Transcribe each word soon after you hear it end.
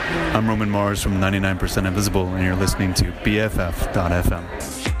I'm Roman Mars from 99% Invisible, and you're listening to BFF.FM.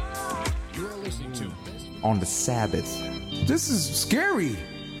 You're listening to On the Sabbath. This is scary.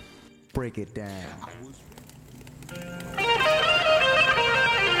 Break it down.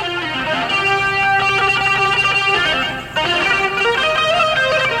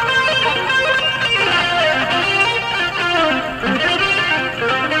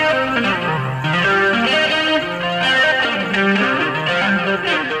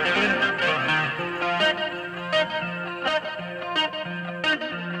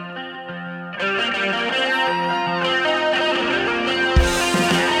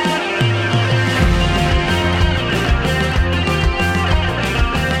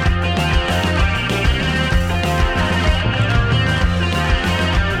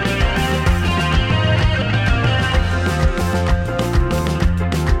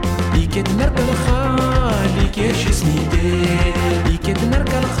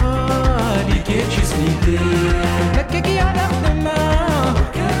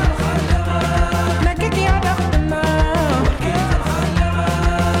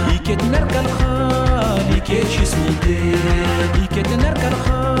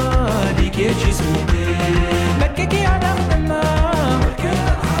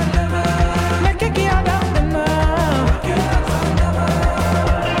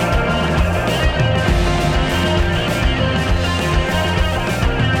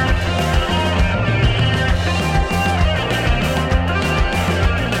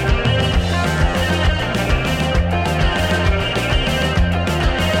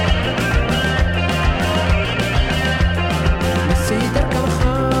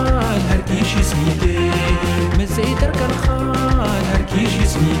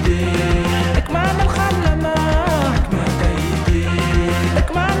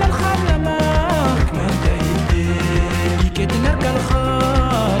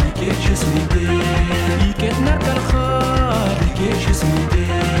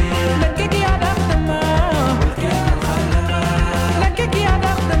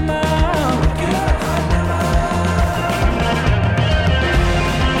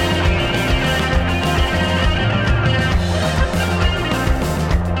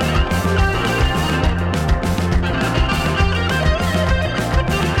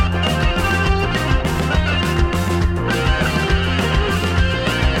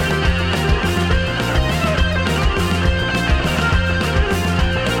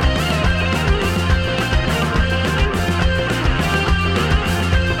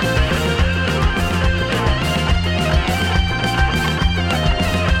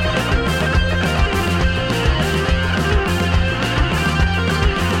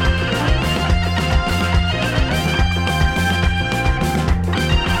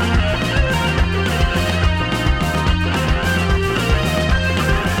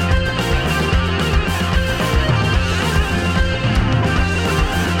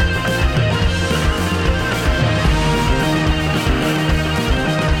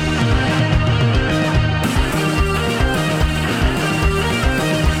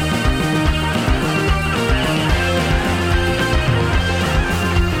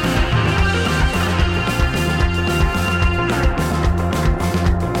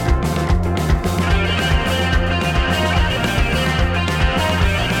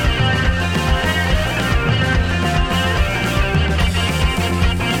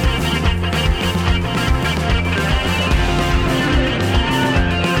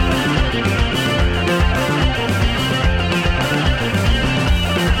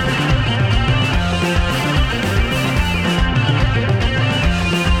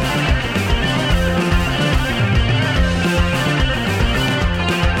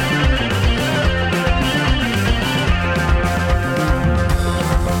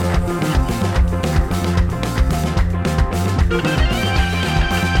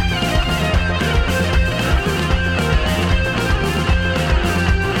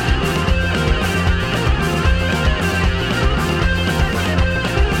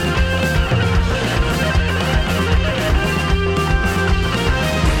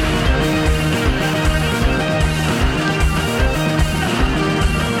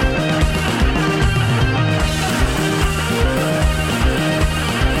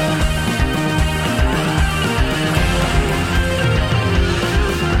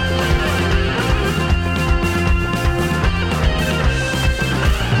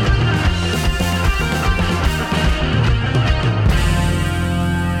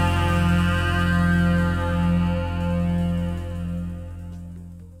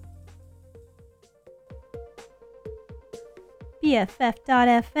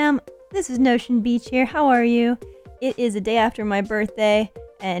 BFF.FM. This is Nocean Beach here. How are you? It is a day after my birthday,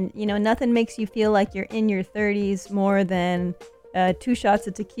 And, nothing makes you feel like you're in your 30s more than 2 shots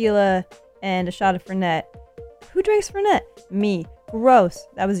of tequila and a shot of Fernet. Who drinks Fernet? Me. Gross.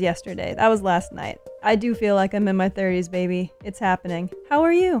 That was yesterday. That was last night. I do feel like I'm in my 30s, baby. It's happening. How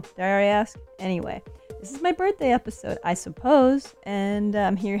are you? Did I already ask? Anyway, this is my birthday episode, I suppose. And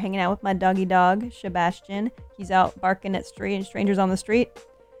I'm here hanging out with my doggy dog, Sebastian. He's out barking at strangers on the street.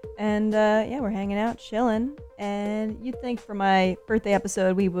 And we're hanging out, chilling. And you'd think for my birthday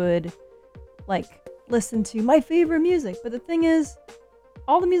episode we would listen to my favorite music. But the thing is,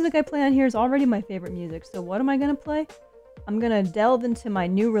 all the music I play on here is already my favorite music. So what am I going to play? I'm going to delve into my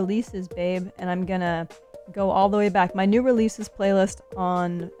new releases, babe. And I'm going to go all the way back. My new releases playlist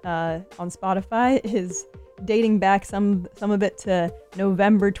on Spotify is dating back some of it to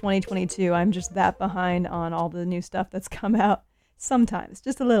November 2022. I'm just that behind on all the new stuff that's come out. Sometimes,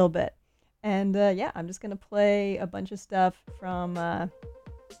 just a little bit. And I'm just going to play a bunch of stuff from,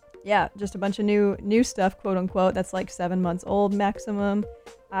 just a bunch of new stuff, quote unquote, that's 7 months old maximum.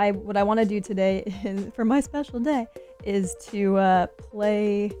 What I want to do today is, for my special day, is to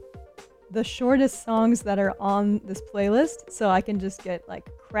play the shortest songs that are on this playlist so I can just get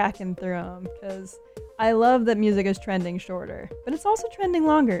cracking through them, because I love that music is trending shorter, but it's also trending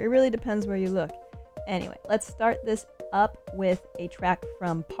longer. It really depends where you look. Anyway, let's start this up with a track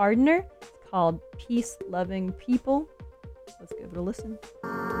from Pardner. It's called Peace Loving People. Let's give it a listen.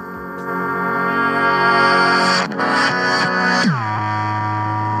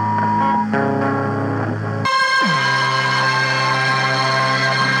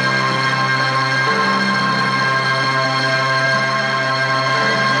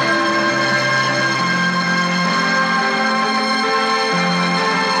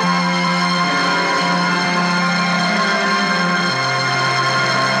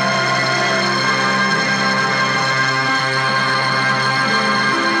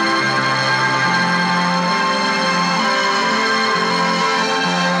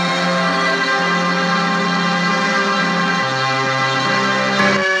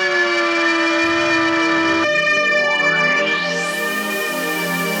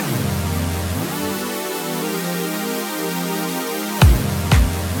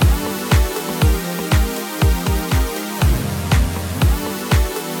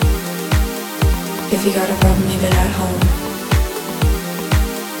 If you got a problem, leave it at home.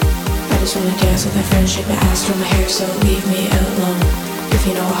 I just wanna dance with my friends, shake my ass, throw my hair, so leave me alone. If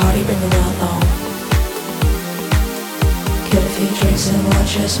you know a hottie, bring them along. Get a few drinks and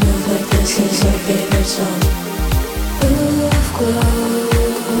watch us move like this is our favorite song. Move close,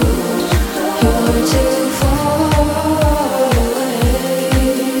 you're too far away.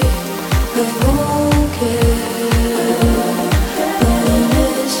 I won't care when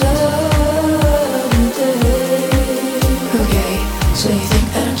it's over. So you think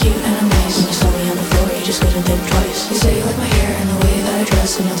that I'm cute and I'm nice, when you saw me on the floor, you just couldn't think twice. You say you like my hair and the way that I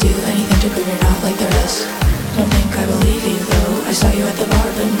dress, and you'll do anything to prove you're not like the rest. Don't think I believe you though, I saw you at the bar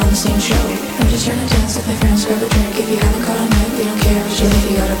but not on the same show. I'm just trying to dance with my friends, grab a drink. If you haven't caught on yet, we don't care, but if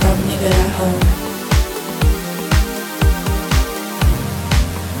you got a problem, leave it at home.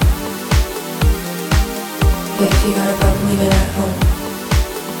 Yeah, if you got a problem, leave it at home.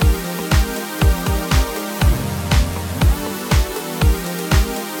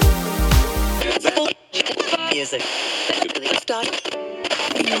 Music. Stop.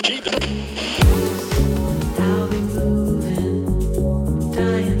 I'll be moving,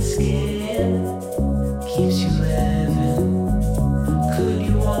 dying skin keeps you living. Could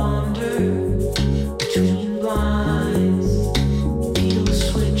you wander between lines? Peel the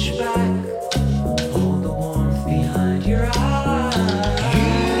switch back, hold the warmth behind your eyes.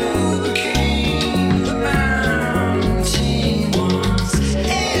 You became the mountain once.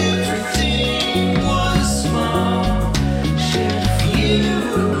 Everything was small. Shared a few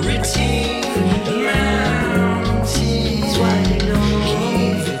routine.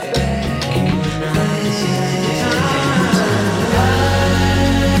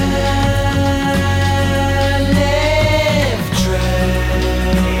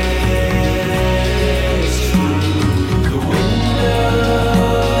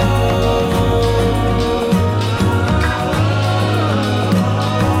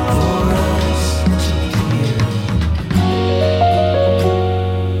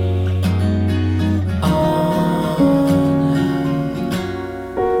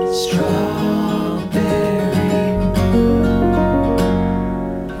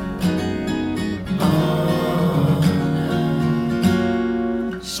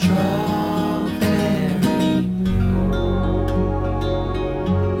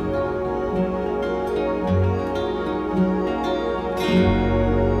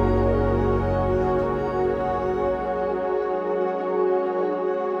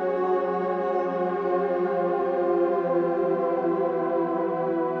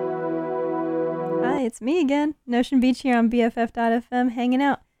 It's me again, Nocean Beach here on BFF.fm, hanging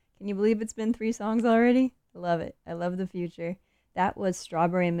out. Can you believe it's been 3 songs already? Love it. I love the future. That was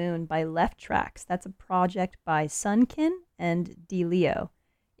Strawberry Moon by Left Tracks. That's a project by Sunkin and DeLeo.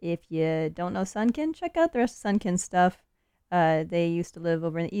 If you don't know Sunkin, check out the rest of Sunkin's stuff. They used to live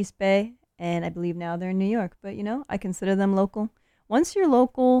over in the East Bay, and I believe now they're in New York. But, you know, I consider them local. Once you're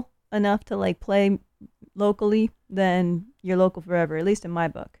local enough to, like, play locally, then you're local forever, at least in my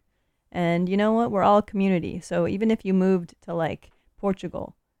book. And you know what? We're all a community. So even if you moved to, like,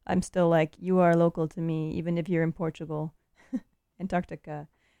 Portugal, I'm still like, you are local to me, even if you're in Portugal. Antarctica.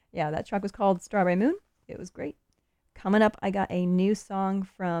 Yeah, that track was called Strawberry Moon. It was great. Coming up, I got a new song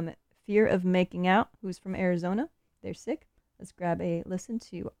from Fear of Making Out, who's from Arizona. They're sick. Let's grab a listen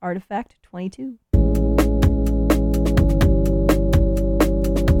to Artifact 22.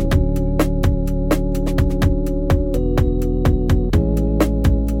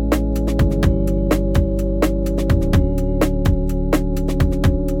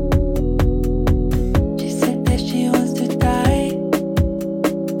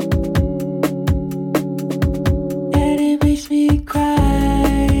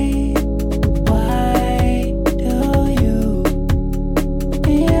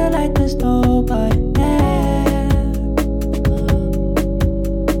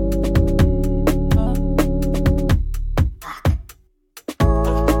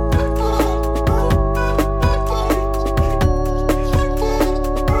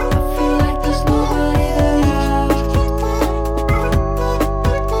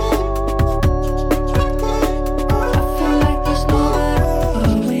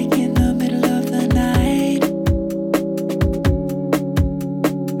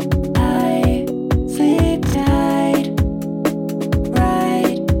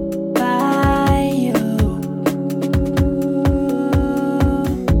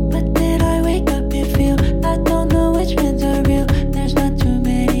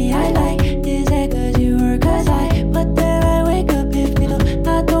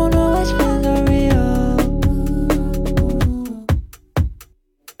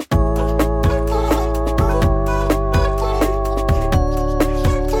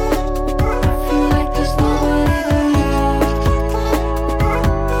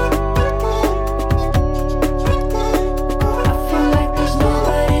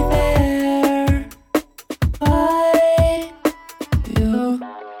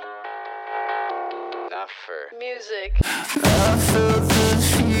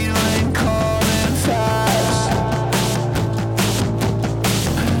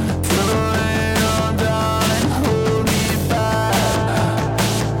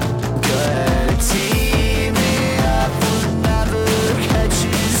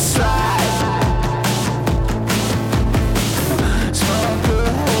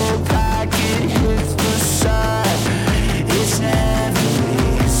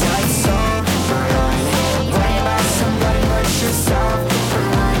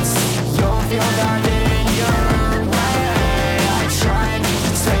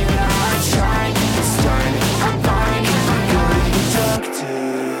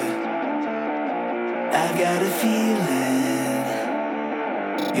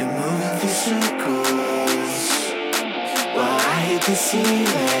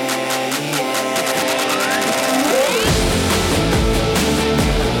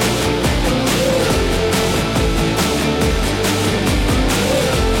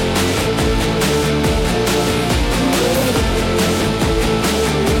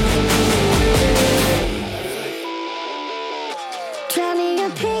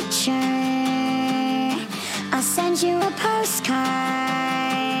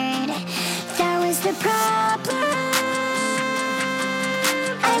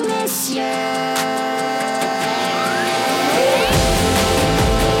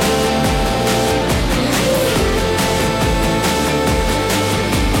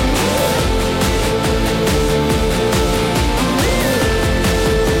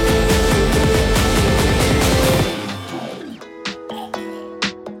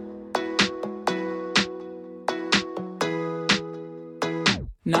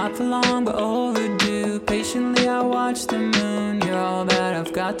 Not for long but overdue. Patiently I watch the moon. You're all that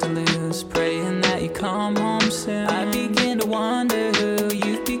I've got to lose. Praying that you come home soon. I begin to wonder who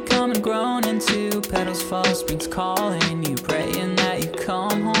you've become and grown into. Petals fall, spring's calling you. Praying that you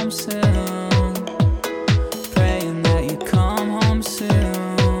come home soon. Praying that you come home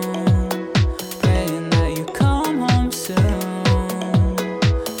soon. Praying that you come home soon.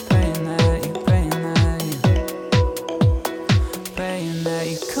 Praying that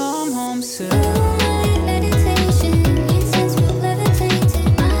you come home soon. Meditation, intense with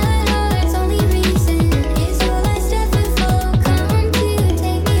levitating. My heart's only reason.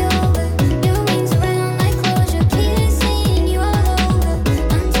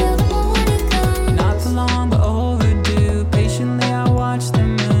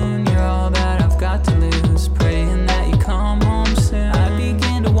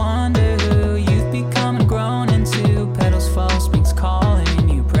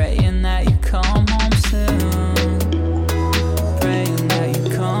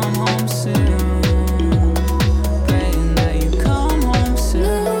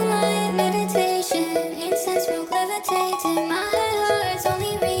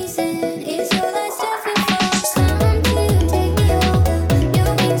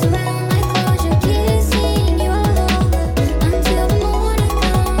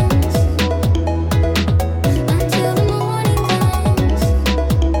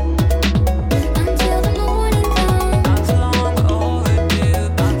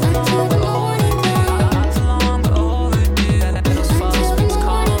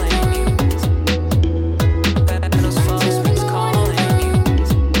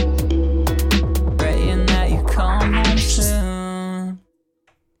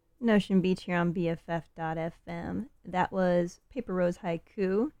 Nocean Beach here on BFF.FM. That was Paper Rose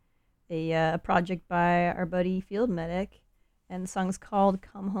Haiku, a project by our buddy Field Medic, and the song's called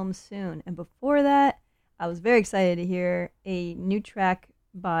Come Home Soon. And before that, I was very excited to hear a new track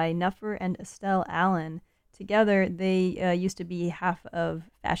by Nuffer and Estelle Allen. Together, they used to be half of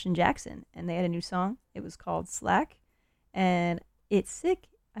Fashion Jackson, and they had a new song. It was called Slack, and it's sick.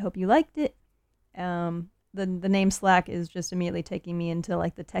 I hope you liked it. The name Slack is just immediately taking me into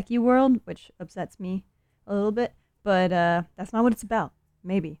like the techie world, which upsets me a little bit. But that's not what it's about.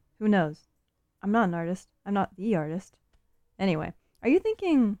 Maybe. Who knows? I'm not an artist. I'm not the artist. Anyway, are you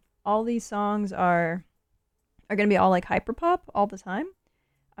thinking all these songs are going to be all like hyperpop all the time?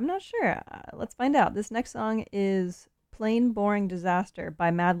 I'm not sure. Let's find out. This next song is Plain Boring Disaster by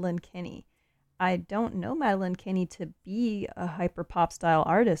Madeline Kinney. I don't know Madeline Kinney to be a hyperpop style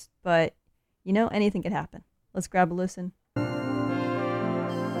artist, but you know, anything could happen. Let's grab a listen.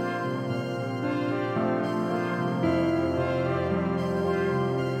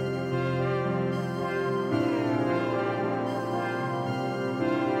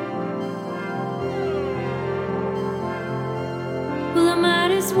 Well, I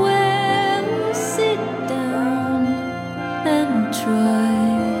might as well sit down and try.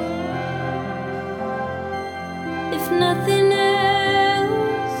 If nothing else,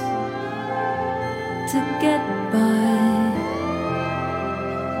 to get by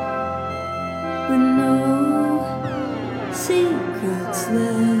with no secrets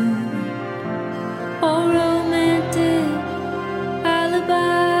left or romantic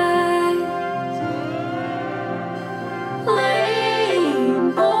alibis.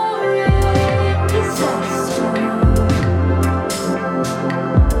 Plain boring disaster.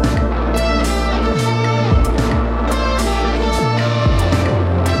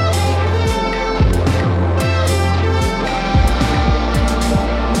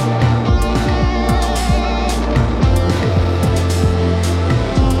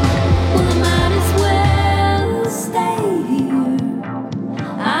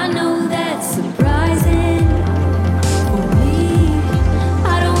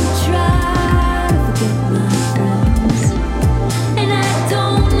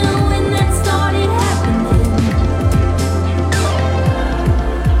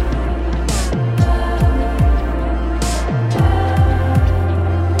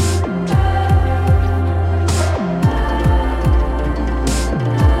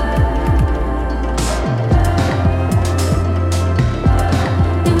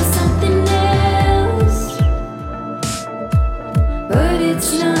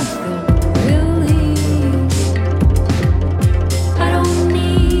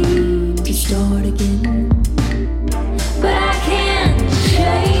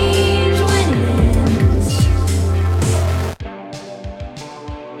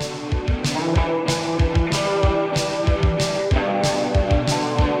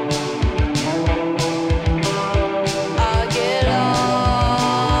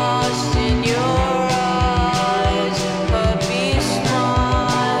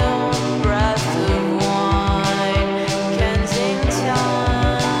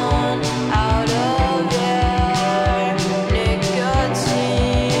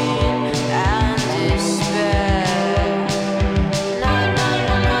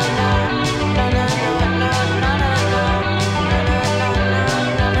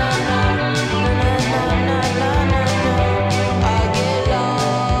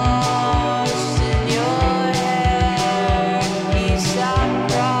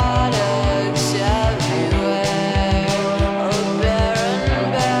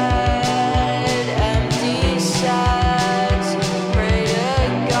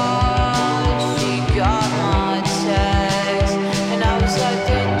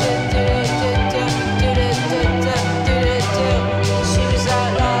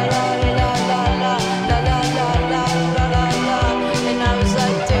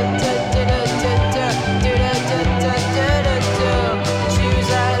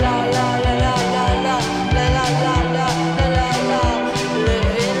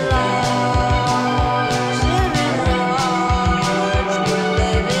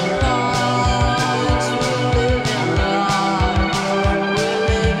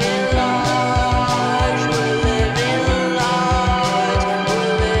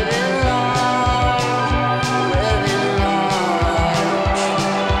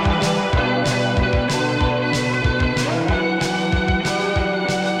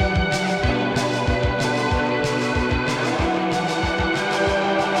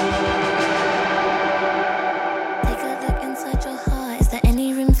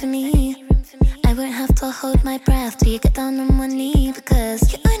 Hold my breath till you get down on one knee,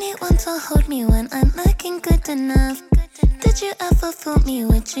 because you only only want to hold me when I'm looking good enough. Did you ever fool me?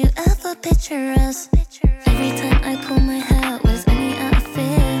 Would you ever picture us? Every time I pull my hair, was any out of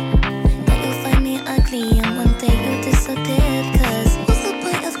fear that you'll find me ugly and one day you'll disappear? Cause what's the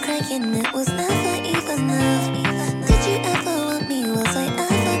point of crying? It was never even enough. Did you ever want me? Was I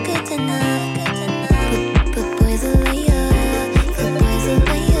ever good enough? But boys are liar, but boys are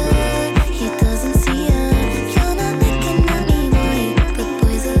liar. He doesn't see her. You're not looking at me, boy. But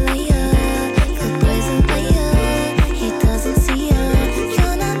boys are liar, but boys are liar. He doesn't see her.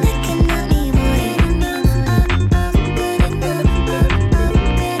 You're not looking at me, boy. Good enough, good enough, good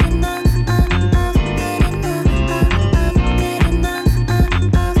enough, good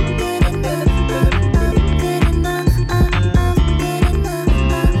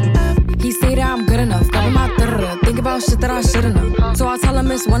enough. He say that I'm good enough, got him out there. Think about shit that I shouldn't know. So I tell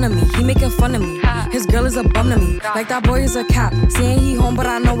him it's one of me. He making fun of me. His girl is a bum to me. Like that boy is a cap. Saying he home, but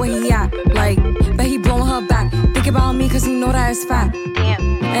I know where he at. Like, bet he blowing her back. Think about me, cause he know that it's fat.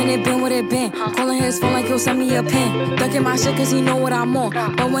 And it been what it been. Calling his phone like he'll send me a pin. Ducking my shit cause he know what I'm on.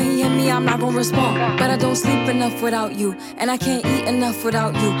 But when he hit me, I'm not gonna respond. But I don't sleep enough without you. And I can't eat enough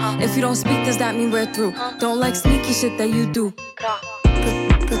without you. If you don't speak, does that mean we're through? Don't like sneaky shit that you do.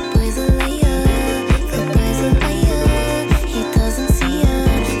 But boys are liar, but boys are liar. He doesn't see her.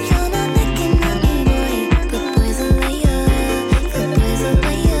 You're not looking at me, boy. But boys are liar, but boys are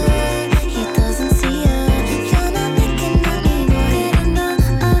liar. He doesn't see her. You're not looking at me, boy. Good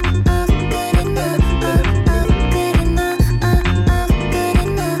enough, good enough, good enough, good enough, good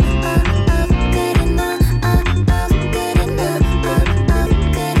enough, good enough, good enough, good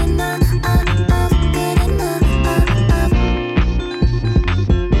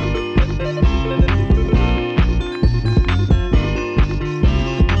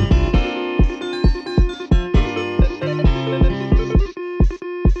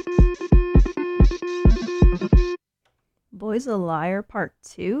Boys a Liar Part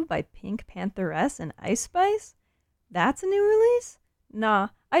 2 by Pink Pantheress and Ice Spice? That's a new release? Nah,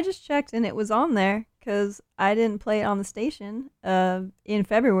 I just checked and it was on there because I didn't play it on the station in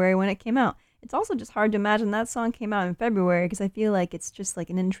February when it came out. It's also just hard to imagine that song came out in February because I feel like it's just like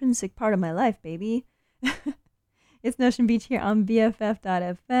an intrinsic part of my life, baby. It's Nocean Beach here on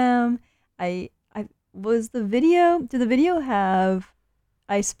BFF.fm. Did the video have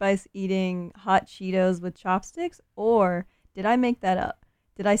Ice Spice eating hot Cheetos with chopsticks, or did I make that up?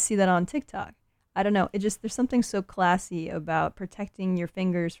 Did I see that on TikTok? I don't know. There's something so classy about protecting your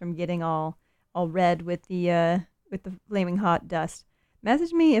fingers from getting all red with the flaming hot dust.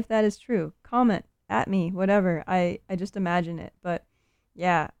 Message me if that is true. Comment at me, whatever. I just imagine it. But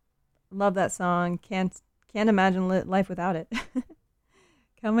yeah, love that song. Can't imagine life without it.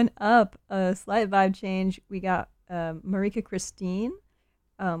 Coming up, a slight vibe change. We got Marika Christine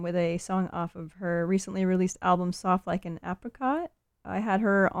with a song off of her recently released album Soft Like an Apricot. I had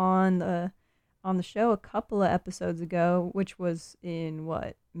her on the show a couple of episodes ago, which was in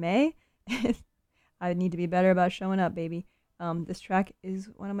May? I need to be better about showing up, baby. This track is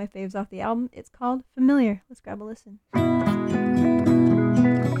one of my faves off the album. It's called Familiar. Let's grab a listen.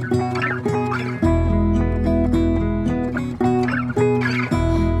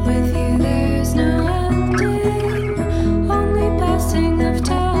 With you there's no ending, only passing of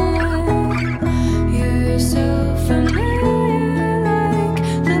time. You're so familiar, like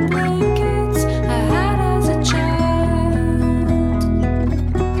the blankets I had as a child.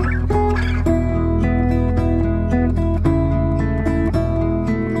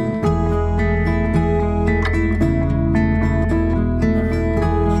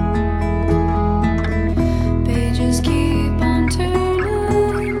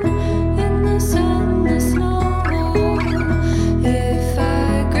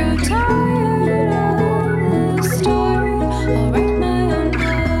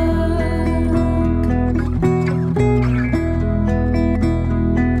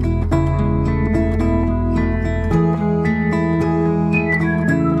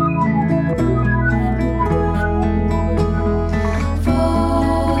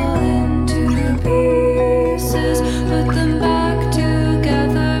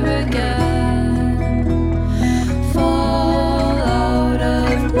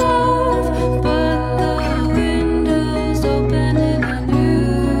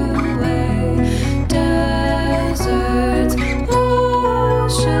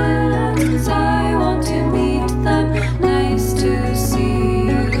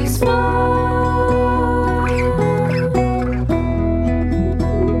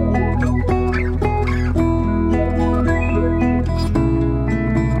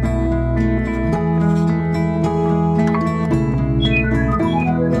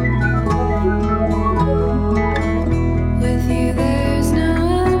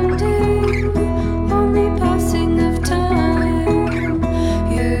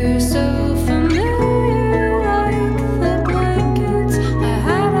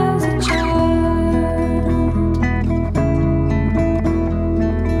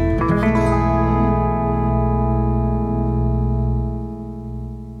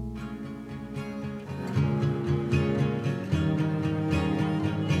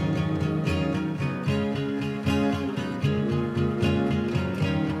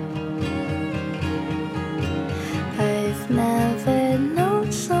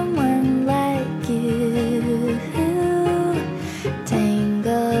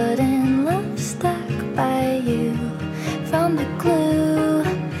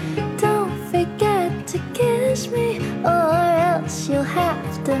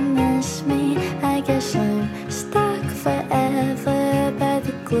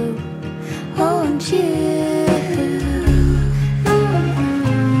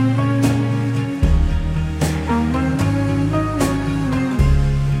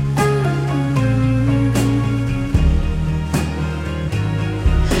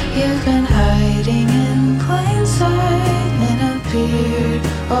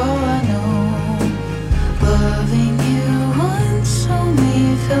 Oh, I know loving you once only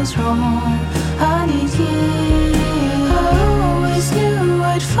feels wrong. I need you. I always knew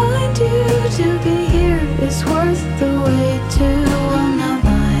I'd find you. To be here is worth the wait too. I'm not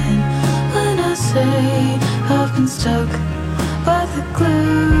lying when I say I've been stuck by the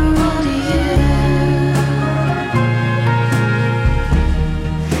glue to you.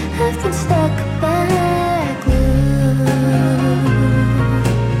 I've been stuck by glue.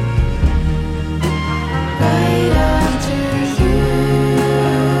 Right after you,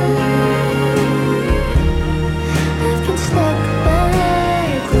 I've been stuck by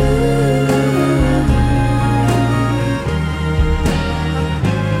glue.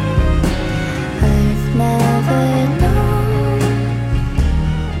 I've never known,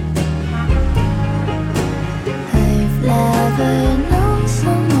 I've never known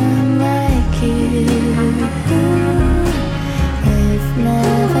someone like you. I've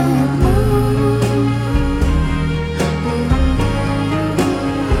never known,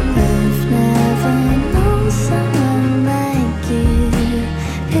 I've never known someone like you.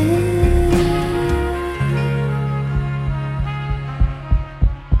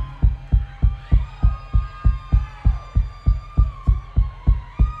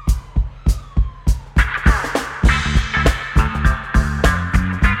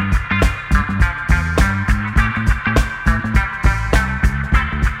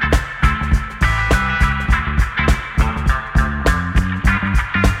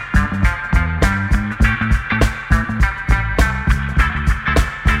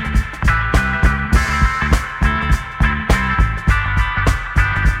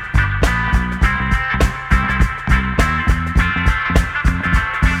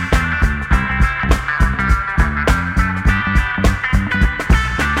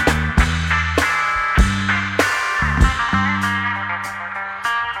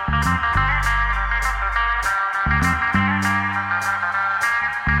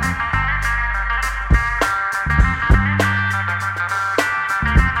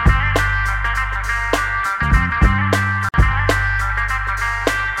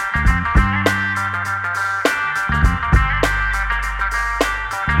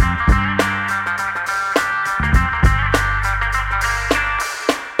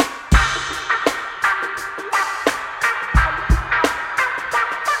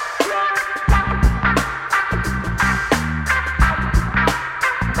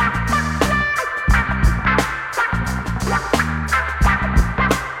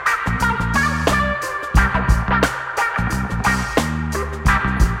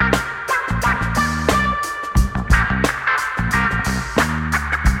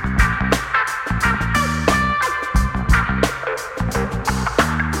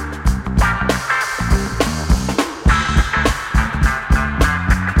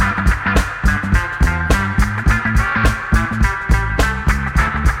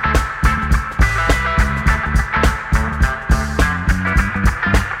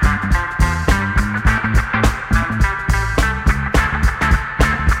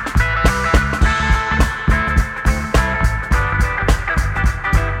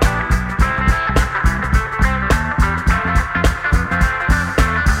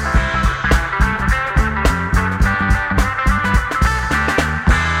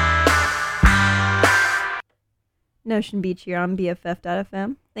 Nocean Beach here on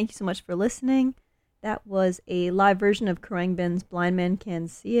BFF.fm. Thank you so much for listening. That was a live version of Khruangbin's Blind Man Can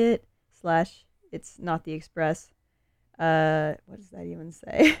See It / It's Not the Express. What does that even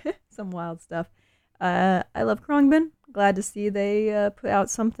say? Some wild stuff. I love Khruangbin. Glad to see they put out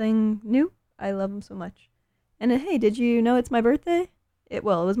something new. I love them so much. And hey, did you know it's my birthday? It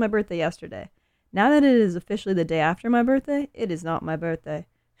was my birthday yesterday. Now that it is officially the day after my birthday, it is not my birthday.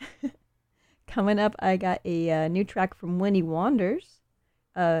 Coming up, I got a new track from Winnie Wanders,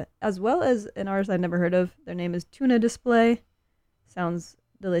 as well as an artist I've never heard of. Their name is Tuna Display. Sounds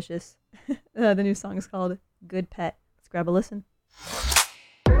delicious. The new song is called Good Pet. Let's grab a listen.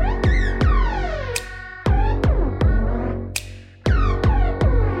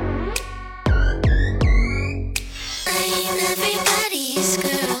 Everybody's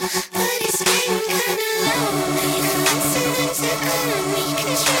girl, but it's getting kinda lonely. Coincidence economy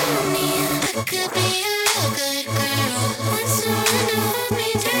control me. I could be a real good girl. Want someone to hold me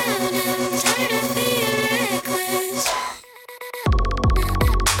down. I'm tired of being reckless.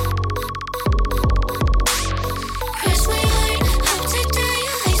 Cross my heart, hope to die.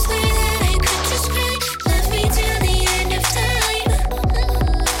 I swear that I could just cry. Love me till the end of time.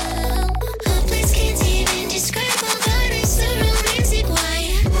 Hopeless, can't even describe how hard it's so romantic. Why?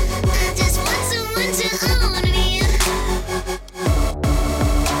 I just want someone to own me.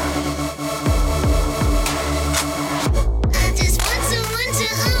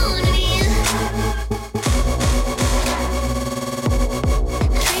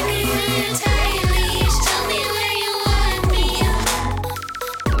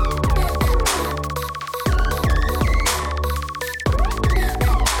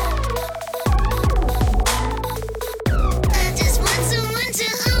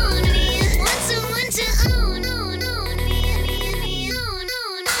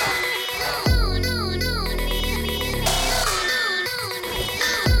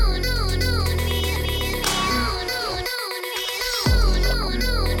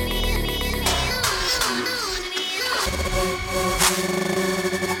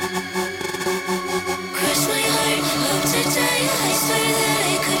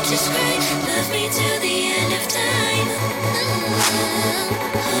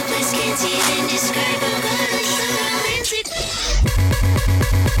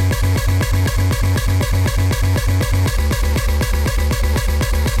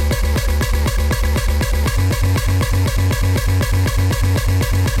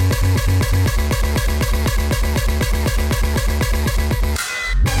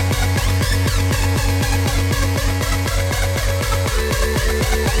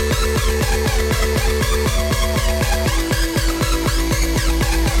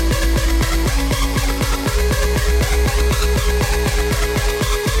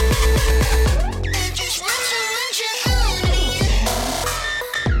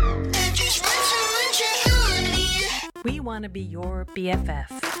 want to be your BFF.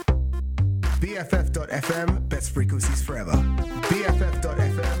 BFF.FM, best frequencies forever.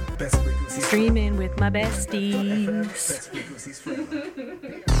 BFF.FM, best frequencies Streaming with my besties. best frequencies forever.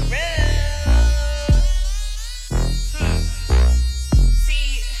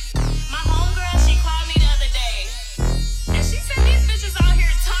 See, my homegirl, she called me the other day, and she said these bitches out here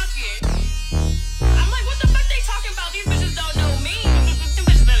talking. I'm like, what the fuck they talking about? These bitches don't know me. Them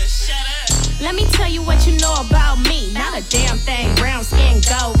bitches better shut up. Let me tell you what you know about me. Not a damn thing. Brown skin,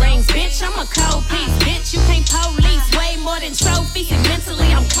 gold rings. Bitch, I'm a cold piece. Bitch, you can't police. Way more than trophies. And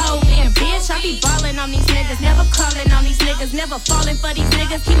mentally, I'm cold. And bitch, I be ballin' on these niggas. Never calling on these niggas. Never falling for these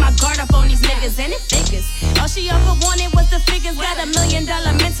niggas. Keep my guard up on these niggas. And it figures. All she ever wanted was the figures. Got $1 million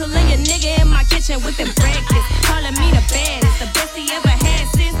mental in your nigga in my kitchen whipping breakfast. Calling me the baddest. The best he ever had,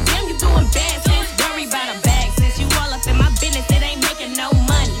 sis. Damn, you doing bad, sis. Worry about a bag, sis. You all up in my business. It ain't making no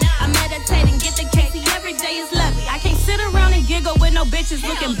money. I meditate and get the Casey. Every day is lovely. I can't sit around and giggle with no bitches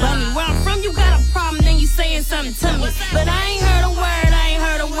looking bummy. Where I'm from, you got a problem, then you saying something to me. But I ain't heard a word, I ain't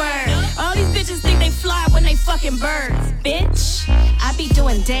heard a word. All these bitches think they fly when they fucking birds. Bitch, I be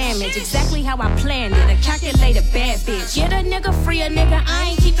doing damage, exactly how I planned it. A calculated bad bitch. Get a nigga free, a nigga, I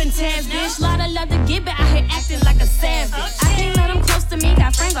ain't keeping tabs, bitch. Lot of love to get, but I here acting like a savage. I can't let them close to me,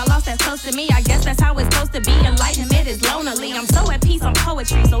 got friends I lost that's close to me. I guess that's how it's supposed to be. Enlightenment is lonely. I'm so at peace on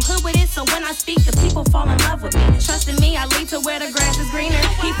poetry, so hood with it. So when I speak, the people fall in love with me. Trusting me, I lead to where the grass is greener.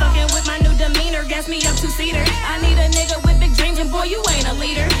 He fucking with my new demeanor, gas me up 2-seater. I need a nigga with big dreams, and boy, you ain't a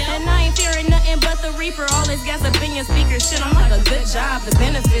leader. And I ain't fearing nothing but the reaper. All this gas up in your speaker. Shit, I'm like a good job, the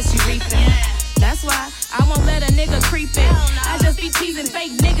benefits you reaping. That's why I won't let a nigga creep in. I just be teasing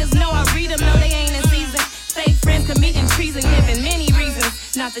fake niggas, know I read them, know they ain't in season. Fake friends committing treason, giving many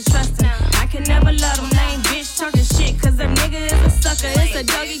reasons not to trust them. I can never love them, lame bitch talking shit, cause a nigga is a sucker. It's a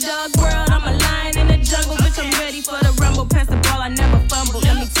doggy dog world, I'm a lion in the jungle. Bitch, I'm ready for the rumble, pass the ball, I never fumble.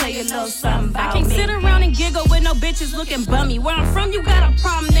 Let me tell you a little something about me. I can't sit around and giggle with no bitches looking bummy. Where I'm from, you got a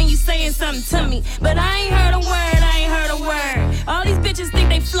problem, then you saying something to me. But I ain't heard a word, I ain't heard a word. All these bitches think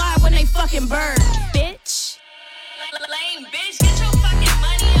they fly when they fucking bird. Bitch. Lame bitch, get your fucking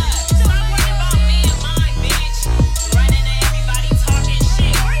money up. Stop worrying about me and mine, bitch. Running to everybody talking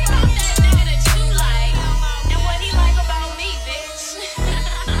shit. Worry about that nigga that you like and what he like about me, bitch.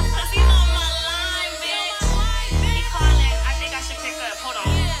 Cause he's on my line, bitch. He calling. I think I should pick up. Hold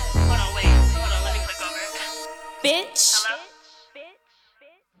on, wait. Hold on, let me click over. Bitch. Hello?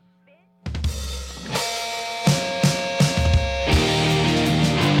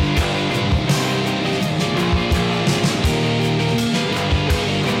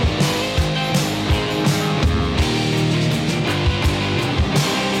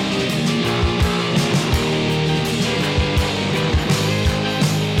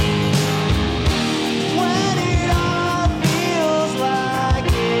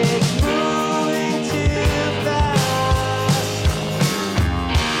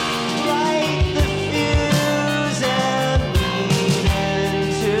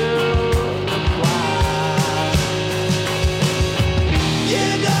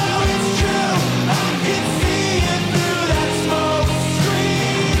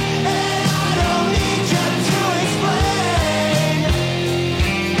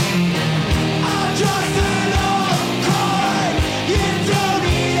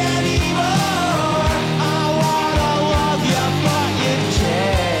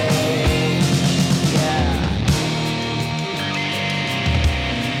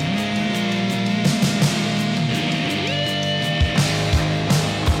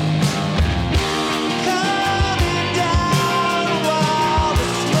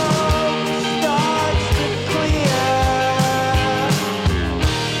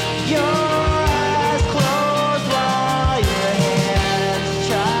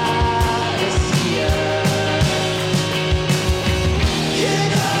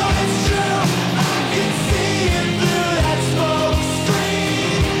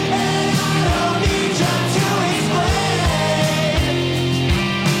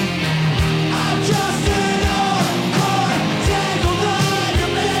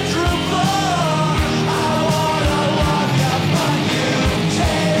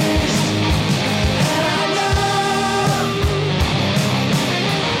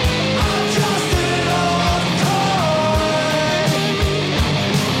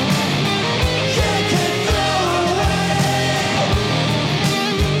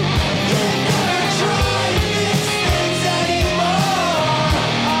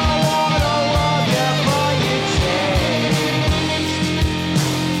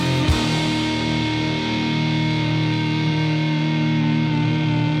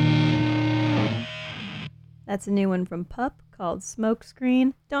 That's a new one from Pup called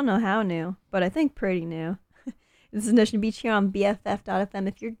Smokescreen. Don't know how new, but I think pretty new. This is Nocean Beach here on BFF.fm.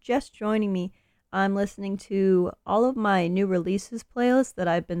 If you're just joining me, I'm listening to all of my new releases playlist that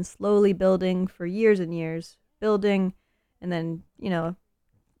I've been slowly building for years and years. Building and then,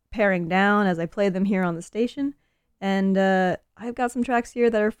 paring down as I play them here on the station. And I've got some tracks here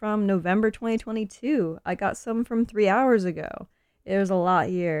that are from November 2022. I got some from 3 hours ago. There's a lot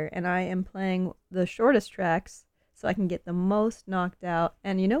here, and I am playing the shortest tracks so I can get the most knocked out.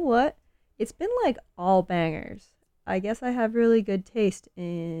 And you know what? It's been like all bangers. I guess I have really good taste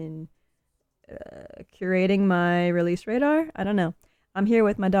in curating my release radar. I don't know. I'm here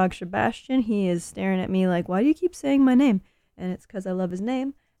with my dog Sebastian. He is staring at me like, why do you keep saying my name? And it's because I love his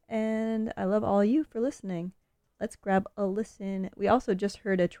name, and I love all you for listening. Let's grab a listen. We also just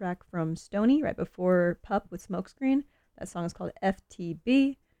heard a track from Stoney right before Pup with Smokescreen. That song is called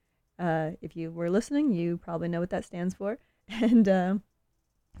FTB. If you were listening, you probably know what that stands for. And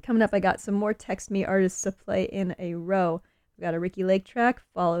coming up, I got some more Text Me artists to play in a row. We got a Ricky Lake track,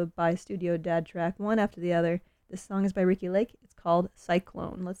 followed by Studio Dad track, one after the other. This song is by Ricky Lake. It's called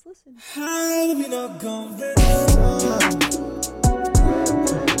Cyclone. Let's listen.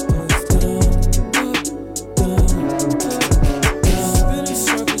 Spinning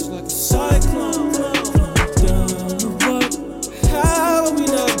circles like a cyclone. How are we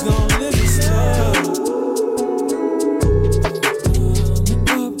not gonna live this time?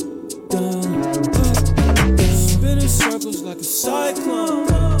 Spinning circles like a cyclone.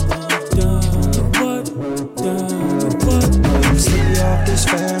 I'm sleepy off this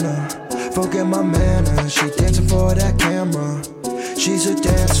Fanta, forget my manners. She dancing for that camera. She's a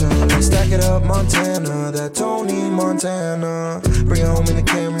dancer, let's stack it up, Montana. That Tony Montana. Bring it home in the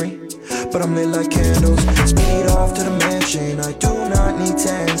Camry, but I'm lit like candles. Speed off to the mansion, I do not need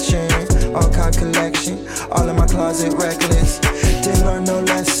tension. Archive collection, all in my closet reckless. Didn't learn no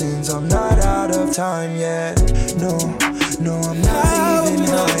lessons, I'm not out of time yet. No, I'm not even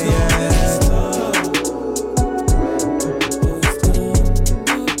high yet.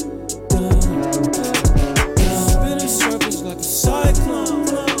 Spinning circles like a cyclone.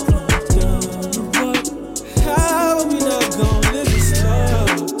 How are we not gonna live this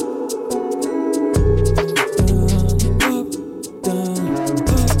time?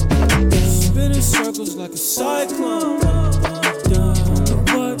 Spinning circles like a cyclone.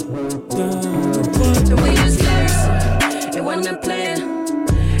 The way you slice, it wasn't a plan.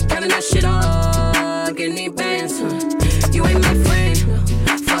 Counting that shit up, getting these bands. You ain't my friend,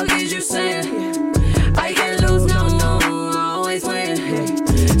 fuck is you saying? I can't lose, no, I always win.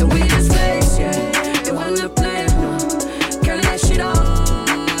 The way you slice, yeah, it wasn't a plan. Counting that shit up,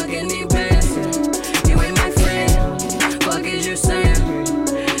 getting these bands. You ain't my friend, fuck is you saying?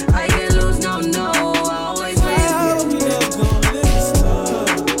 I can't lose, no, I always win. How are we not gonna live this time?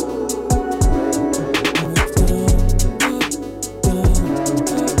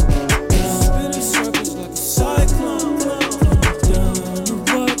 Spinning circles like a cyclone.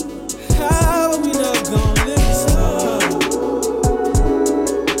 How are we not gonna live this time?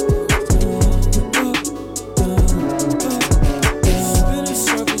 Spinning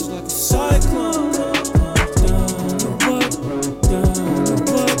circles like a cyclone.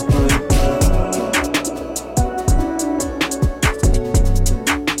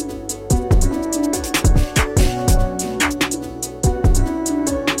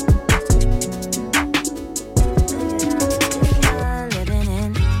 Living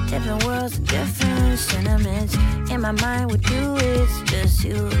in different worlds, different sentiments. In my mind with you, it's just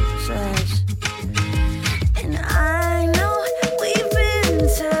useless. And I know we've been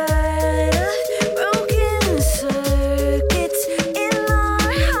tired of broken circuits in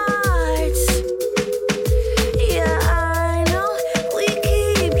our hearts. Yeah, I know we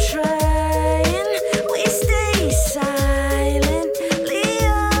keep trying, we stay silently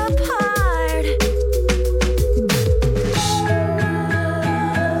apart.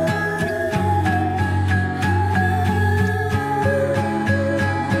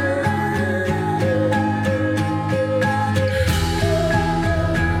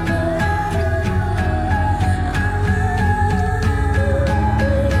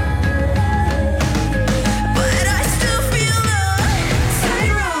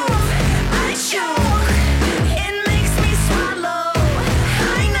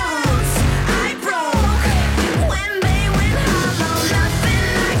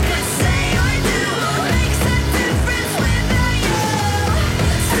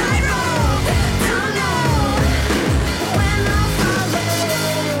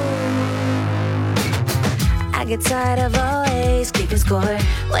 get tired of always keep keeping score.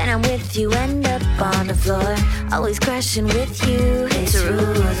 When I'm with you, end up on the floor. Always crashing with you, it's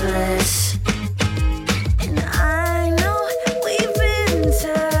ruthless. And I know we've been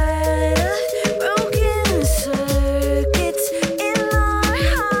tired of broken circuits in our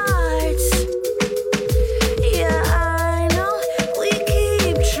hearts. Yeah, I know we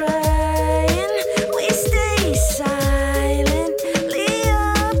keep trying, we stay silently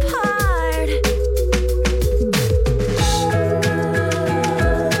apart.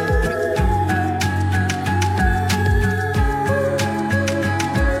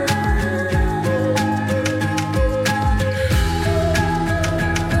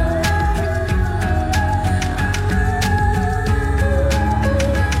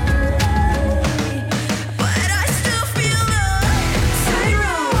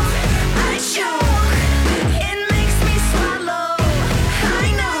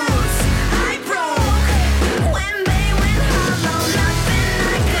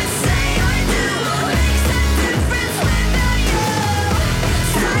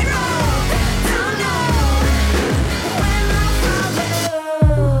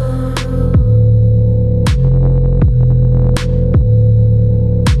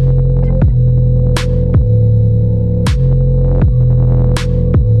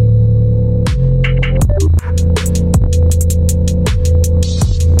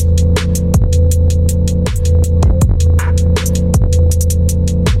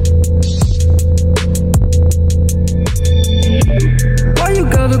 Why you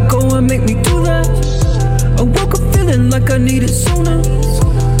gotta go and make me do that? I woke up feeling like I need it sooner.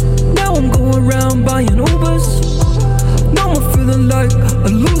 Now I'm going around buying Ubers. Now I'm feeling like a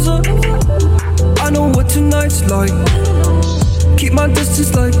loser. I know what tonight's like. Keep my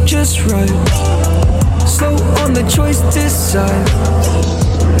distance like just right. Slow on the choice decide.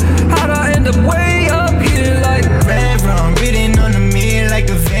 How'd I end up way up here like red rum written on the mirror like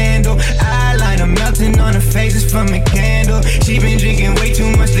a vandal. Eyeliner melting on her faces from a candle. She been drinking way too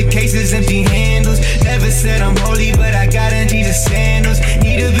much, the case is empty handles. Never said I'm holy, but I got on Jesus sandals.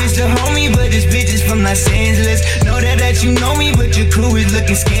 Need a bitch to hold me, but this bitch is from Los Angeles. Know that you know me, but your crew is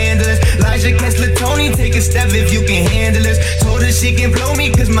looking scandalous. Elijah Kessler, Tony, take a step if you can handle this. Told her she can blow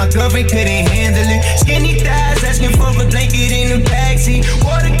me, cause my girlfriend couldn't handle it. Skinny thighs, asking for a blanket in the backseat.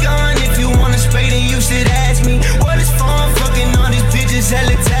 Water gun, if you wanna spray, then you should ask me. What is fun, fucking all these bitches,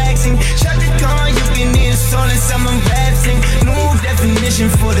 hella taxing. Shut the gun, you can hear the soul inside my rap sing. New definition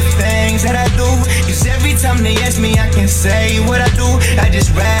for the things that I do. Cause every time they ask me, I can say what I do. I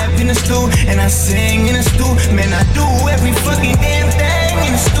just rap in the stew, and I sing in the stew. Man, I do every fucking damn thing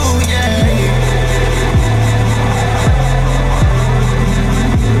in the stew, yeah.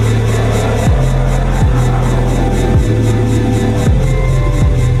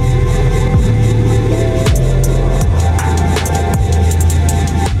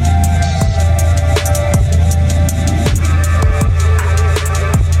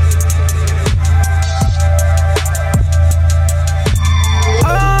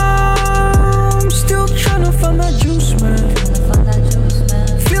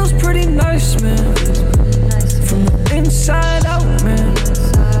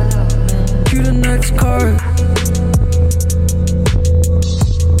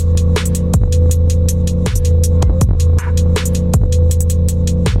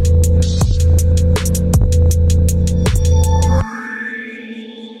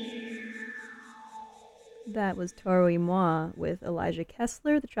 That was Toro y Moi with Elijah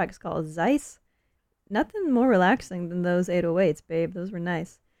Kessler. The track is called Zeiss. Nothing more relaxing than those 808s, babe. Those were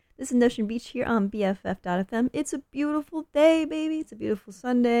nice. This is Nocean Beach here on BFF.fm. It's a beautiful day, baby. It's a beautiful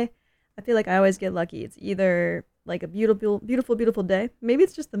Sunday. I feel like I always get lucky. It's either like a beautiful, beautiful, beautiful day. Maybe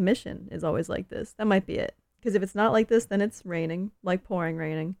it's just the Mission is always like this. That might be it. Because if it's not like this, then it's raining, like pouring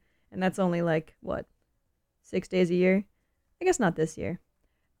raining. And that's only like, what, 6 days a year? I guess not this year.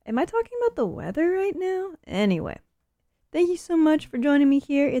 Am I talking about the weather right now? Anyway, thank you so much for joining me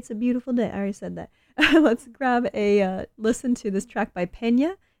here. It's a beautiful day. I already said that. Let's grab a listen to this track by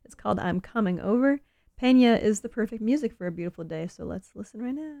Pena. It's called I'm Coming Over. Pena is the perfect music for a beautiful day, so let's listen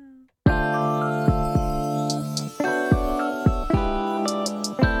right now.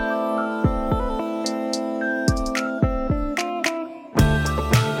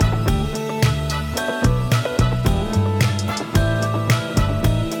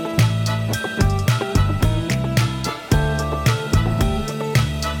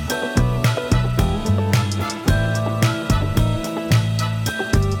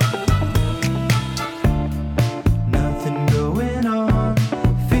 Nothing going on,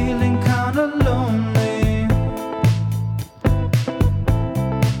 feeling kinda lonely.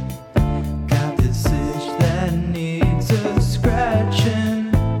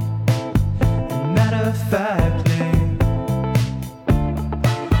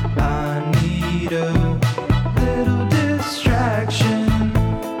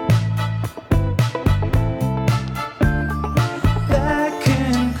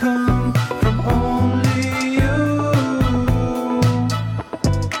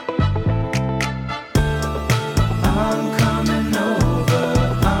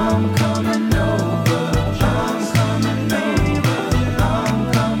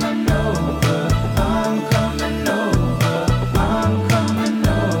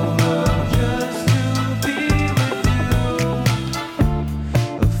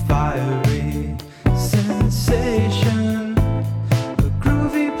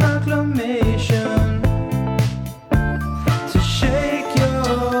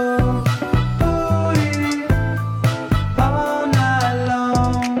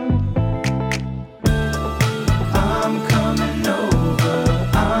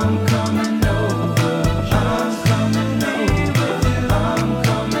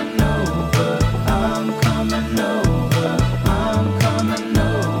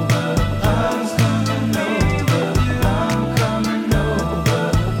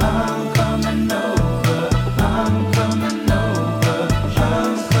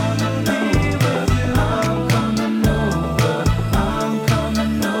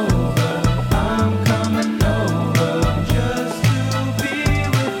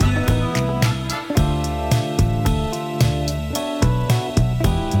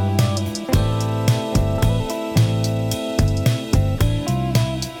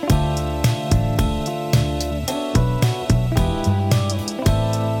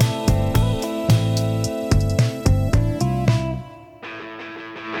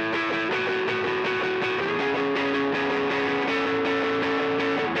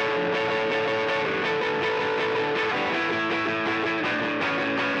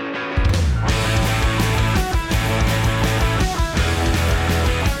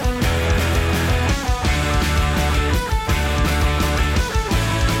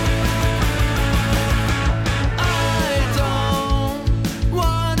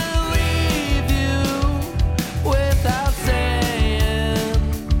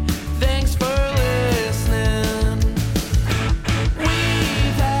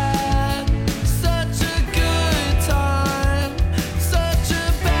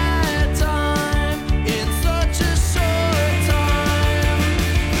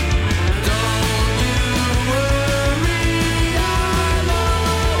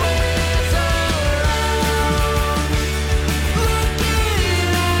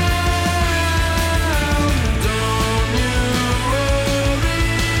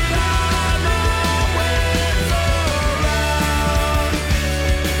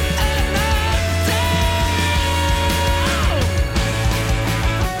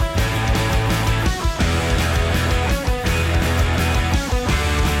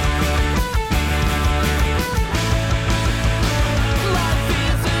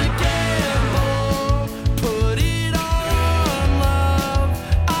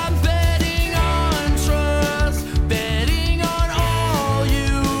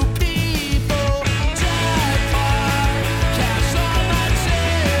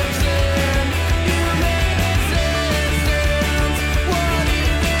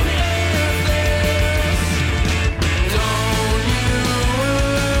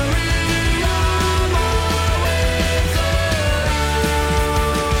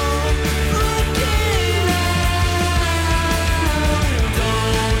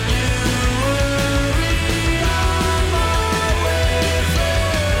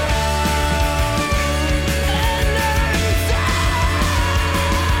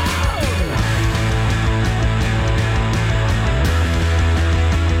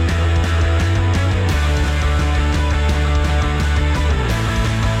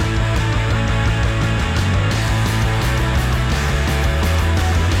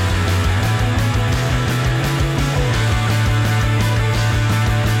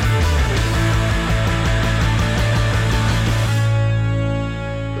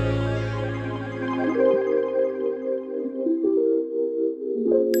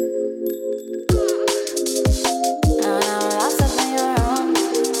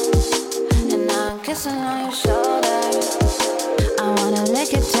 kissing on your shoulder. I wanna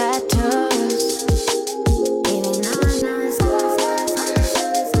lick your tattoos. Even though I know it's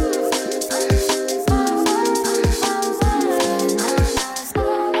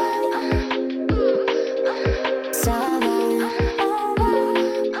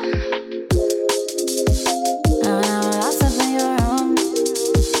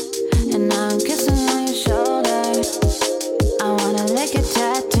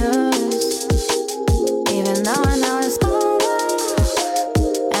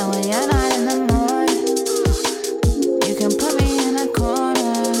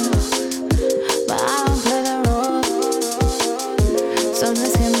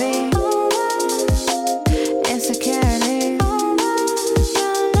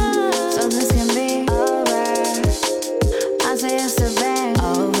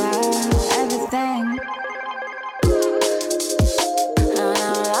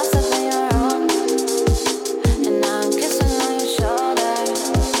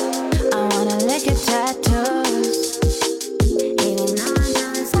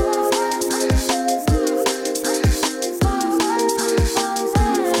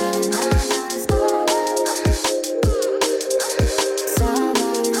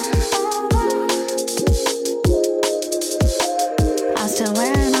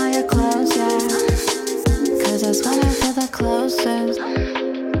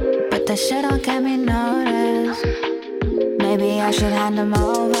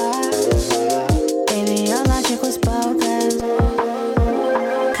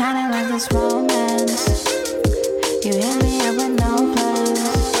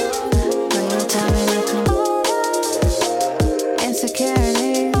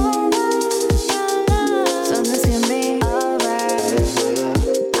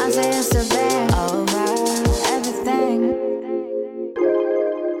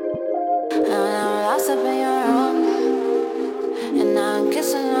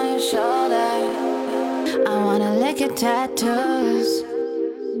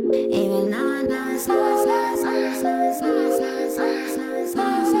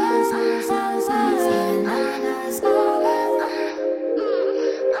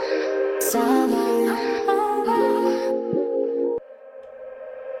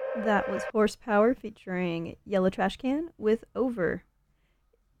That was Horsepower featuring Yellow Trash Can with Over.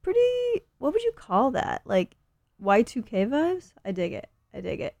 Pretty, what would you call that? Like Y2K vibes? I dig it. I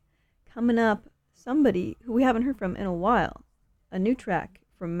dig it. Coming up, somebody who we haven't heard from in a while. A new track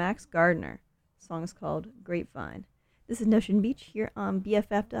from Max Gardner. The song is called Grapevine. This is Nocean Beach here on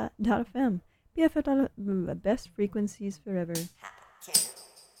BFF.FM. BFF. Best frequencies forever.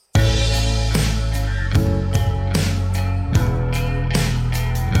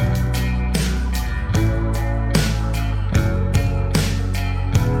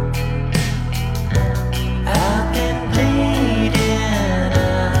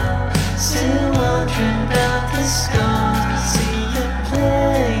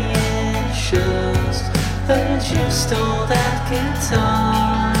 You stole that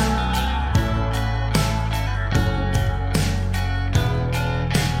guitar.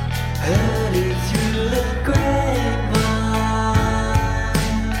 Heard it through the grapevine.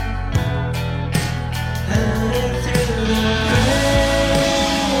 Heard it through the grapevine.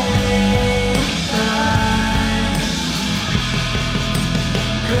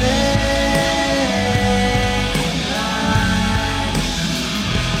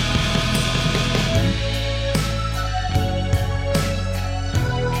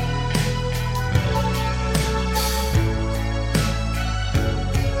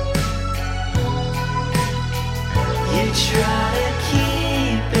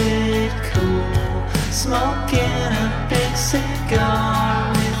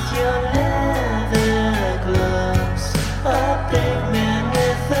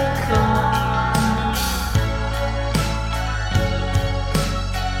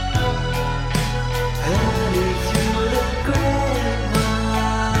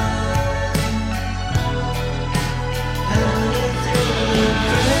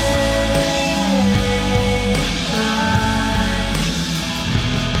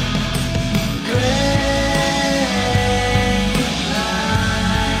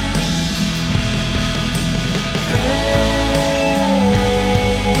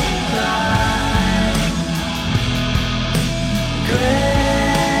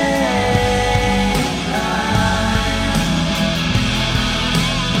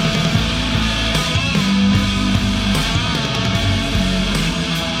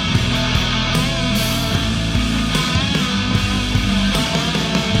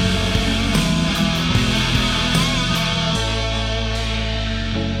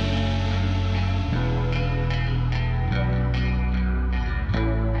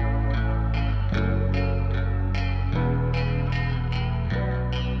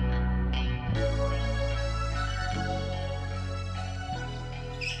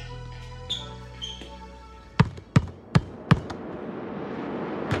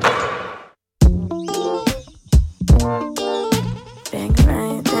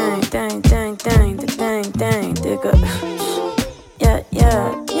 nigga. Yeah,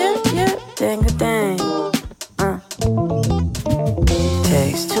 dang a dang.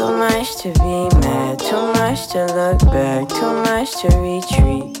 Takes too much to be mad, too much to look back, too much to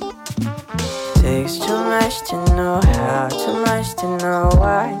retreat. Takes too much to know how, too much to know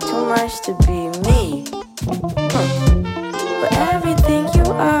why, too much to be me. But everything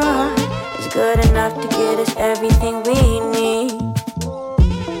you are is good enough to get us everything we need.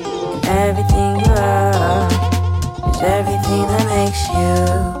 And everything you are is everything that makes you.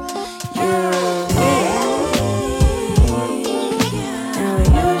 And we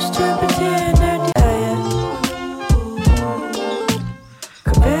used to pretend that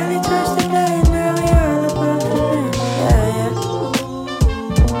could barely touch the day, and now we are the perfect man.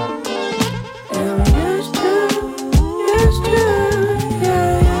 And we used to, could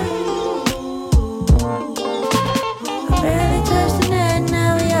barely touch the net, and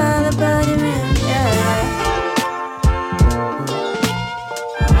now we are the body man.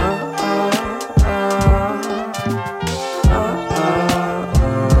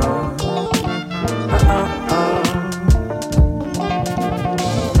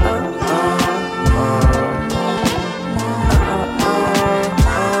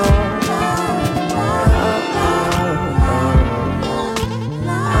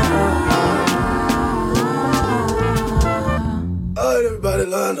 Alright, everybody,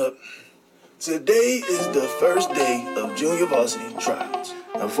 line up. Today is the first day of junior varsity trials.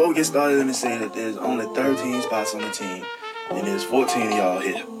 Now, before we get started, let me say that there's only 13 spots on the team, and there's 14 of y'all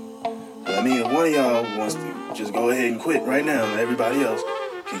here. But I mean, if one of y'all wants to just go ahead and quit right now, and everybody else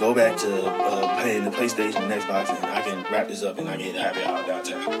can go back to playing the PlayStation and Xbox, and I can wrap this up and I get a happy hour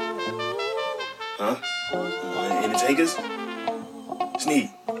downtown. Huh? Any takers? Sneed,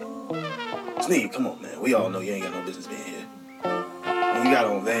 come on, man. We all know you ain't got no business being here. You got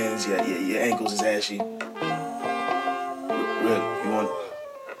on Vans, your ankles is ashy. Really, you want?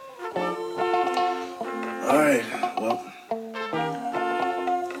 Alright, well.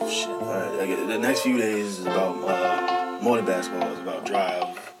 Shit, alright. The next few days is about more than basketball. It's about drive,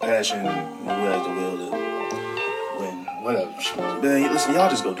 passion, who has the will to win, whatever. Man, listen, y'all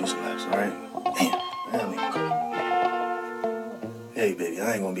just go do some laps, alright? Damn, I ain't even cool. Hey, baby,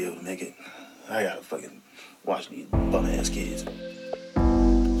 I ain't gonna be able to make it. I gotta fucking watch these bum-ass kids.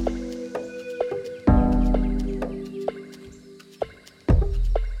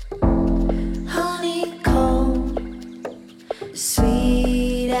 Honeycomb,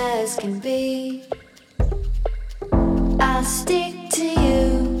 sweet as can be. I stick to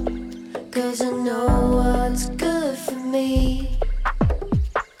you, 'cause I know what's good for me.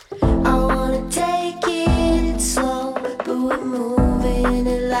 I wanna take it slow, but we're moving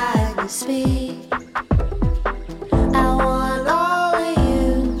at lightning speed. I want all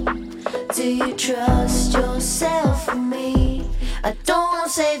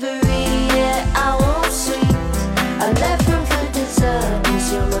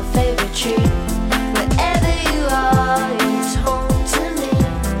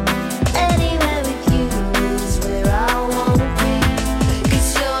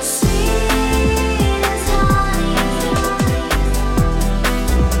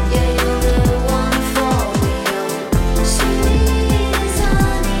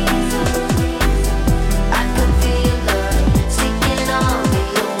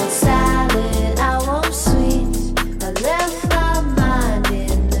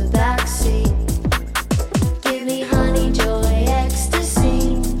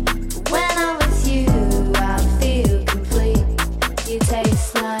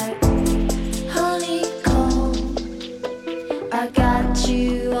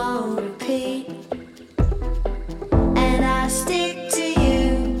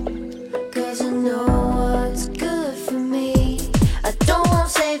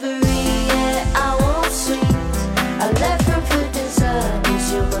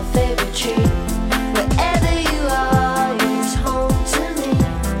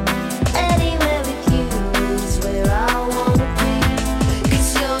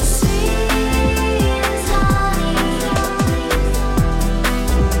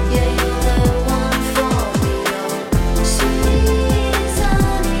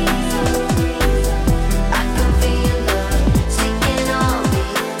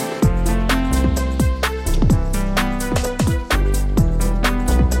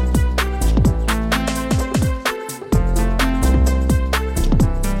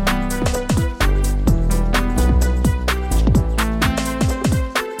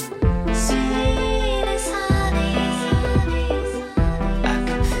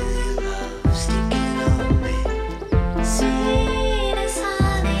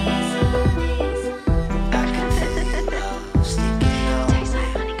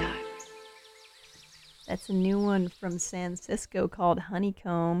a new one from San Cisco called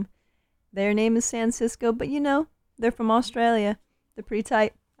Honeycomb. Their name is San Cisco, but you know, they're from Australia. They're pretty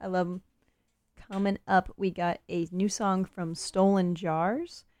tight. I love them. Coming up, we got a new song from Stolen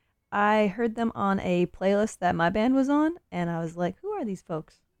Jars. I heard them on a playlist that my band was on, and I was like, who are these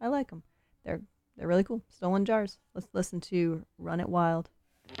folks? I like them. They're really cool. Stolen Jars. Let's listen to Run It Wild.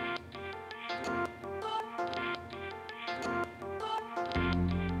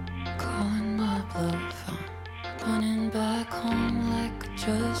 Calling my bluff, I'm running back home like I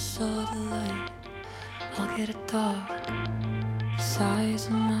just saw the light. I'll get a dog, the size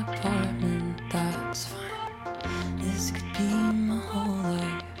of my apartment, that's fine. This could be my whole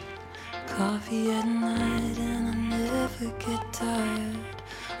life. Coffee at night and I never get tired.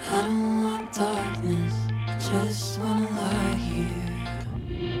 I don't want darkness, I just wanna lie here.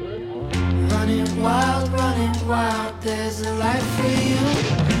 Running wild, there's a life for you.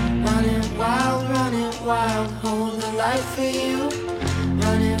 Running wild, hold the light for you.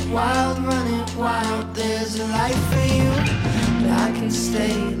 Running wild, there's a life for you. But I can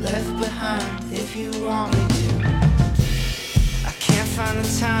stay left behind if you want me to. I can't find the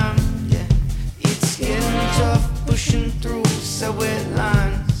time, yeah. It's getting tough, pushing through subway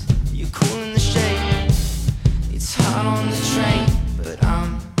lines. You cool in the shade, it's hot on the train, but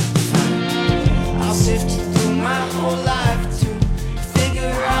I'm fine. I'll sift through my whole life to figure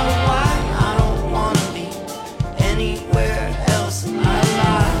out why I don't wanna be anywhere else in my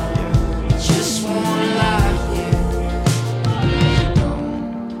life. Just wanna lie here.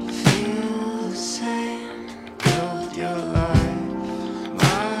 Don't feel the same. Build your life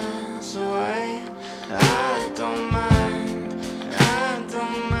miles away. I don't mind.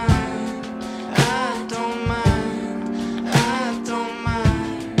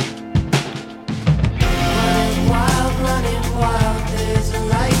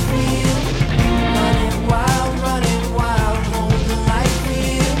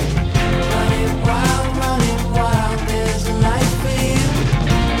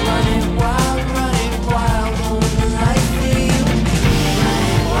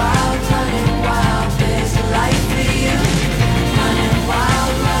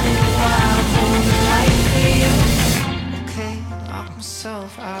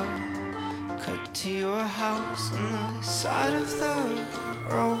 To your house on the side of the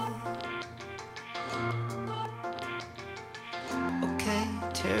road. Okay,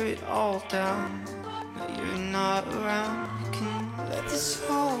 tear it all down. Now you're not around. You can let this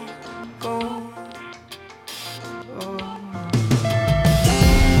all go. Oh.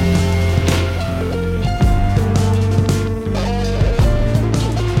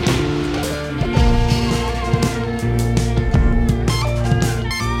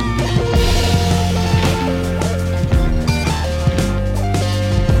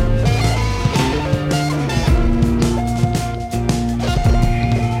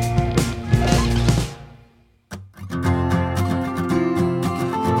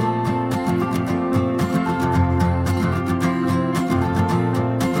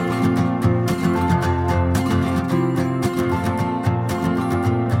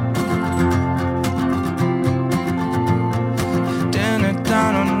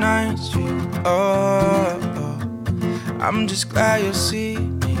 I'm just glad you'll see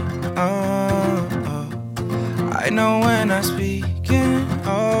me. I know when I speak in.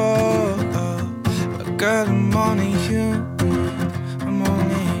 But girl, I'm only human. I'm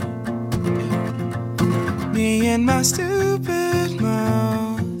only me and my stupid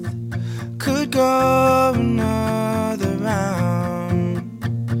mouth could go another round.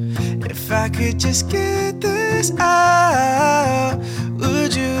 If I could just get this out,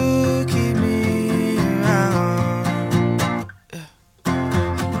 would you keep me around?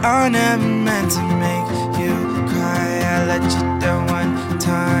 I never meant to make you cry. I let you down one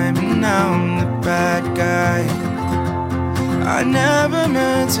time and now I'm the bad guy. I never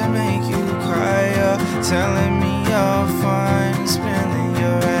meant to make you cry. You're telling me you're fine, spilling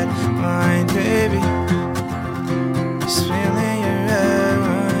your red wine, baby. Spilling your red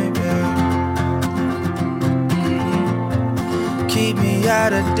wine, baby. Keep me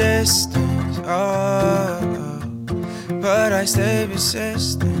at a distance, but I stay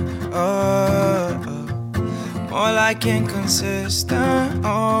persistent, more like inconsistent,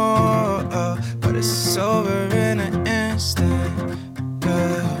 but it's over in an instant,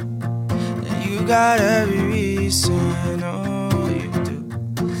 and you got every reason, you do,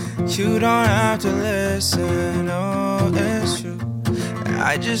 you don't have to listen, it's true,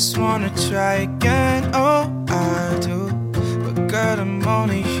 I just wanna try again, I do, but girl, I'm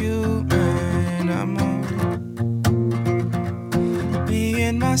only human, I'm only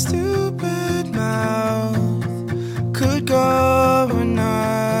in my stupid mouth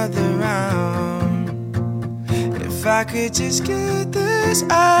I could just get this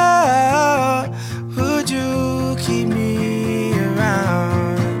out, would you keep me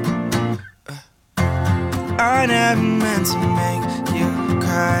around? I never meant to make you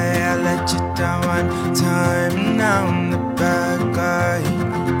cry. I let you down one time, and now I'm the bad guy.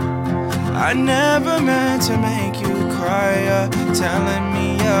 I never meant to make you cry. You're telling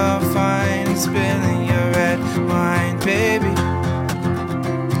me you're fine and spilling your red wine, baby.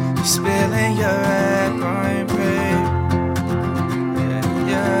 You're spilling your red wine, baby.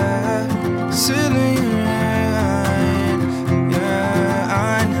 Yeah, spilling your red wine. Yeah,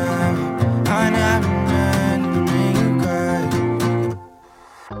 I never meant to make you cry.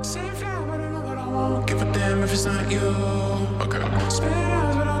 Same fly, but I know what I won't give a damn if it's not you. Okay, spit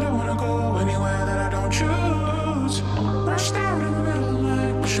out, but I don't wanna go anywhere that I don't choose. Rushed out in the middle of the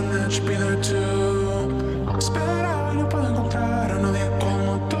night, wishing that you'd be there too. Spit out, no puedo encontrar a nadie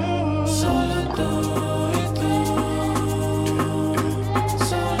como tú. Solo tú y tú.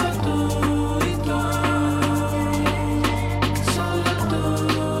 Solo tú y tú. Solo tú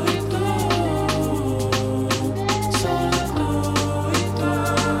y tú. Solo tú y tú.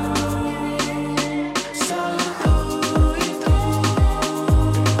 Solo tú y tú.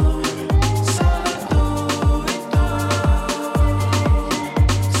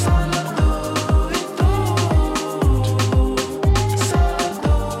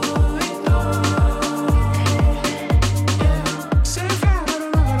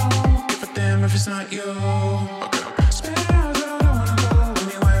 It's not you. Okay. Spit it out, but I don't wanna go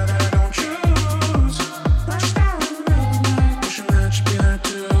anywhere that I don't choose. Rushed out in the middle of the night, wishing that you'd be there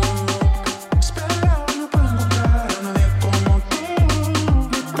too. Spit it out, no puedo encontrar a nadie como tú.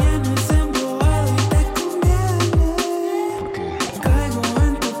 Me tienes embobado y te conviene. Caigo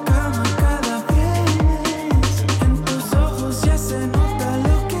en tu cama cada viernes. En tus ojos ya se nota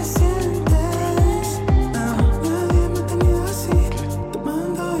lo que sientes. Nadie me ha tenido así,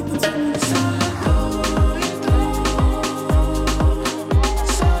 tomando y pensando en eso.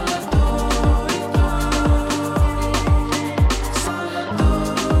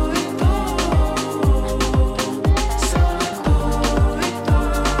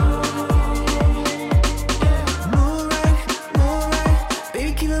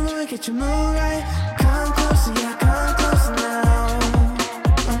 Get your mood right, come closer, yeah, come closer now.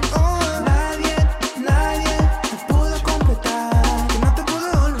 Nadie te pudo completar, que no te pudo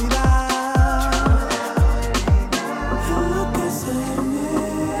olvidar.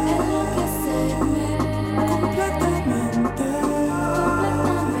 Enloquecerme completamente.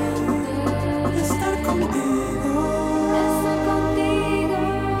 Estar contigo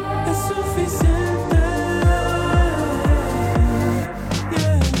es suficiente.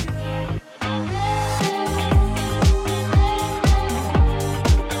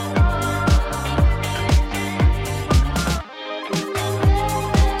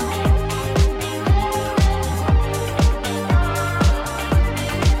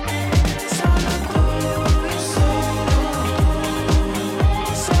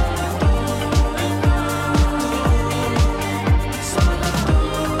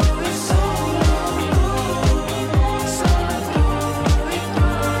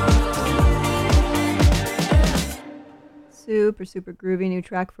 Super groovy new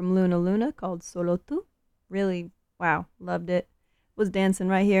track from Luna called Solo Tu. Really, wow, loved it. Was dancing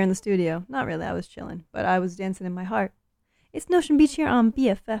right here in the studio. Not really, I was chilling, but I was dancing in my heart. It's Nocean Beach here on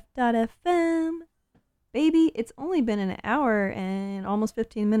BFF.FM. Baby, it's only been an hour and almost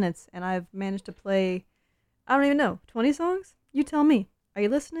 15 minutes, and I've managed to play, I don't even know, 20 songs? You tell me. Are you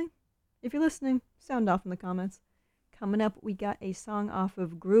listening? If you're listening, sound off in the comments. Coming up, we got a song off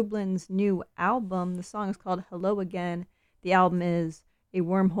of Grublin's new album. The song is called Hello Again. The album is A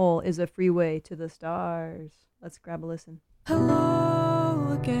Wormhole is a Freeway to the Stars. Let's grab a listen.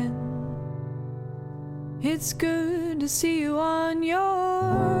 Hello again. It's good to see you on your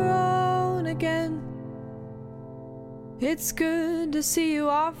own again. It's good to see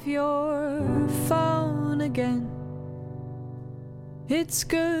you off your phone again. It's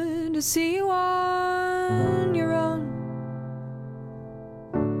good to see you on your own.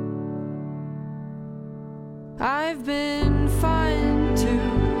 I've been fine too.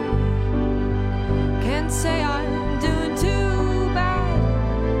 Can't say I'm doing too bad.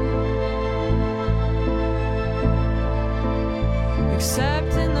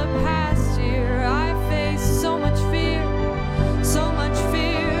 Except in the past year I faced so much fear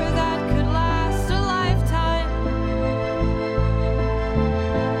that could last a lifetime.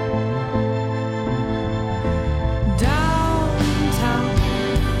 Down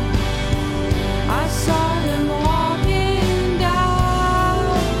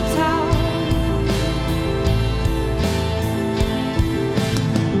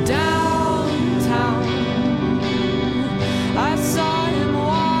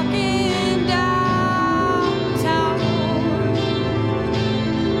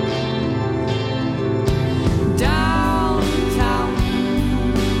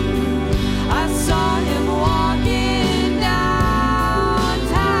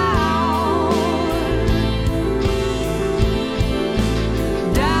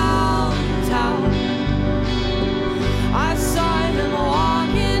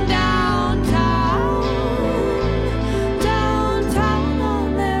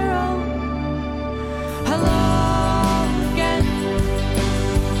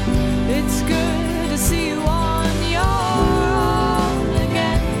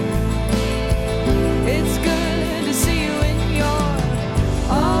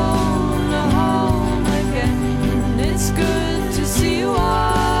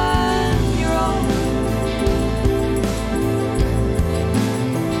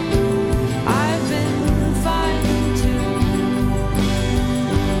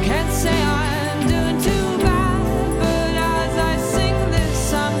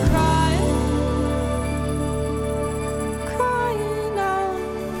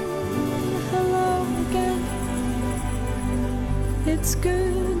It's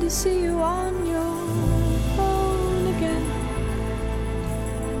good to see you on your own again.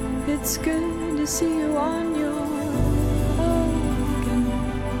 It's good to see you on your own again.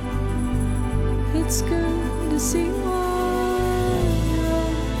 It's good to see you on your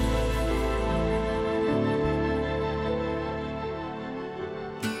own.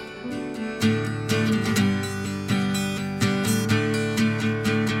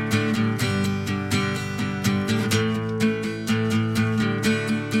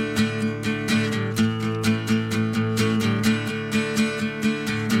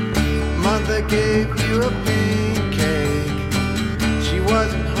 Mother gave you a pink cake. She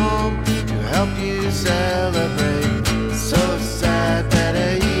wasn't home to help you celebrate. So sad that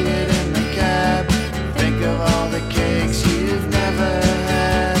I eat it in the cab. Think of all the cakes you've never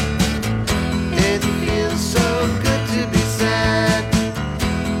had. It feels so good to be sad.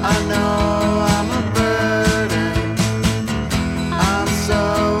 I know I'm a burden. I'm so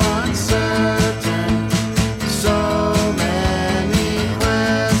uncertain. So many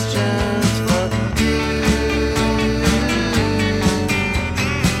questions for you.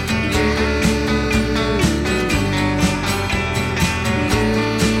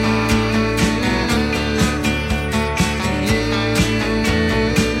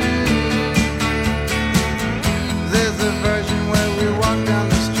 There's a version where we walk down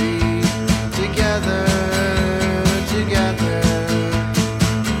the street together, together.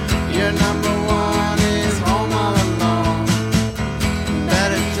 Your number one is home all alone.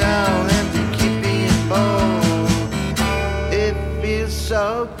 Better tell him to keep being bold. It feels so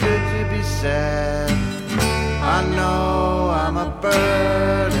good to be sad. I know I'm a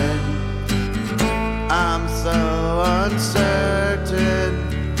burden. I'm so uncertain.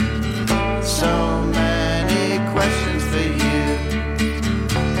 So many questions for you.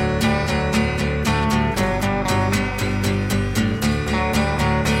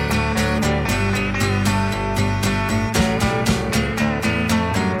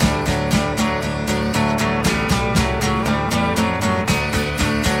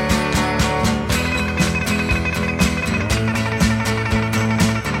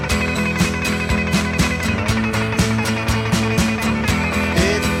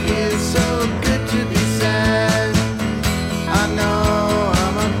 It feels so good to be sad. I know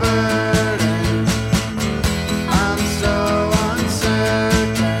I'm a burden. I'm so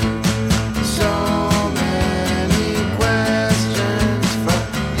uncertain. So many questions for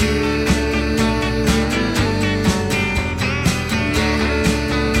you.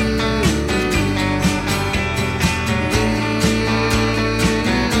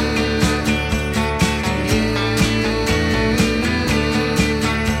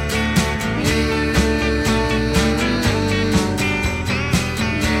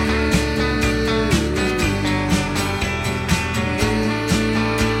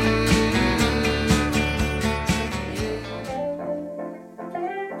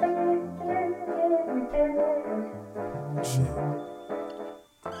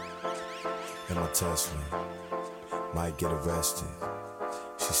 In my Tesla, might get arrested.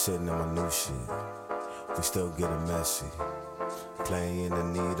 She sitting in my new shit. We still getting messy. Playing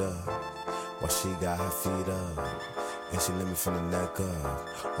Anita while she got her feet up. And she let me from the neck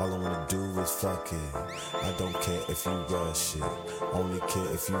up. All I wanna do is fuck it. I don't care if you rush it. Only care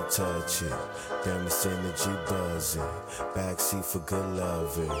if you touch it. Damn, this energy buzzing. Backseat for good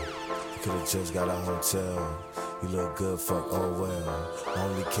loving. You could've just got a hotel. You look good, fuck, oh well.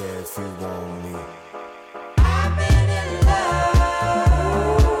 Only care if you want me.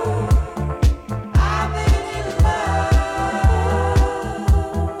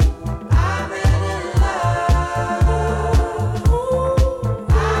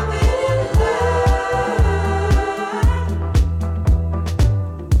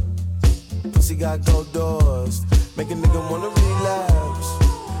 Pussy got gold doors, make a nigga wanna relapse.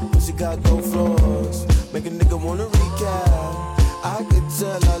 Pussy got gold floors, make a nigga wanna recap. I could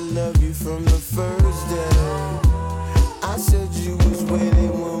tell I love you from the first day. I said you was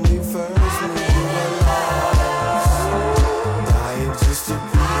waiting when we first met. You were lost, dying just to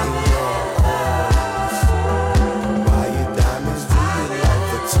be in your arms. Buy your diamonds, do you like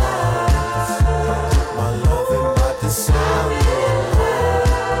the tongues? My love ain't about to sound no more.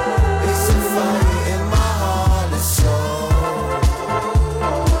 It's a fire in my heart and soul.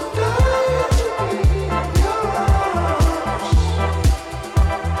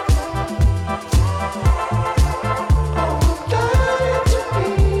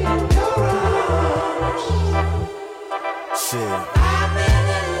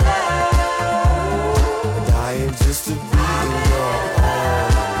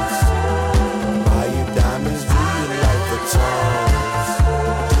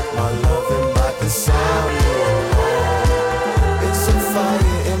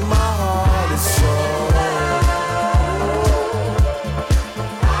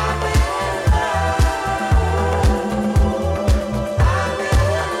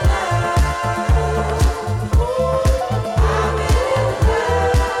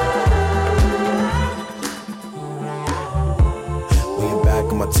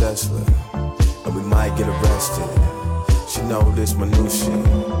 my Tesla, and we might get arrested. She know this my new shit.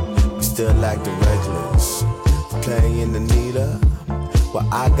 We still acting reckless. Playing Anita, while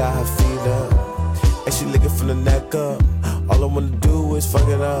I got her feet up, and she licking from the neck up. All I wanna do is fuck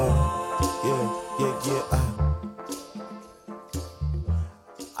it up. Yeah.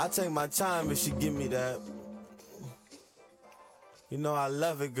 I take my time if she give me that. You know I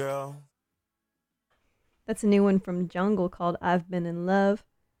love it, girl. That's a new one from Jungle called I've Been in Love.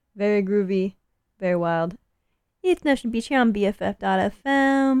 Very groovy, very wild. It's Nocean Beach here on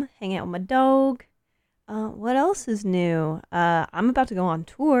BFF.FM. Hang out with my dog. What else is new? I'm about to go on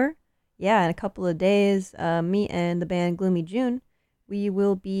tour. Yeah, in a couple of days, me and the band Gloomy June, we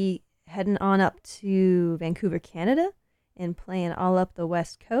will be heading on up to Vancouver, Canada, and playing all up the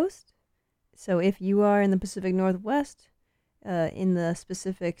West Coast. So if you are in the Pacific Northwest, in the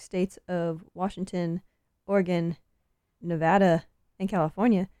specific states of Washington, Oregon, Nevada, and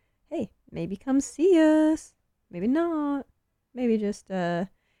California, hey, maybe come see us. Maybe not. Maybe just, we'll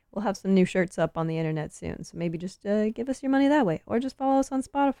have some new shirts up on the internet soon. So maybe just give us your money that way. Or just follow us on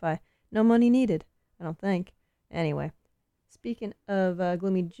Spotify. No money needed, I don't think. Anyway, speaking of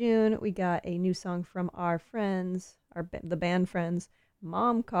Gloomy June, we got a new song from our friends, the band friends,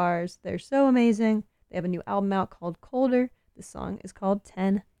 Mom Cars. They're so amazing. They have a new album out called Colder. The song is called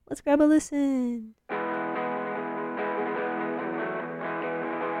 10. Let's grab a listen.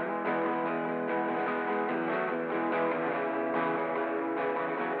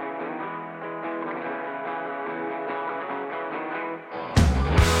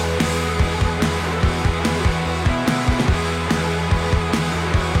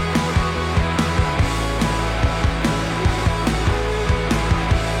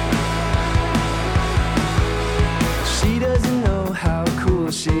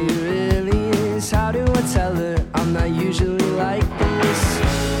 She really is. How do I tell her I'm not usually like this?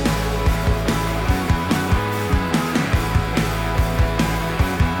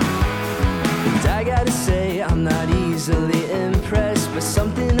 And I gotta say I'm not easily impressed, but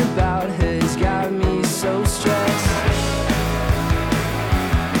something about her's got me so stressed.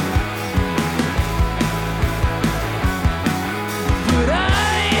 But I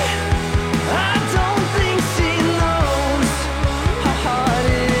don't think she knows how hard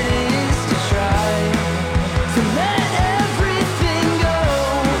it is to try to let everything go.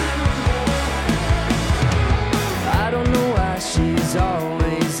 I don't know why she's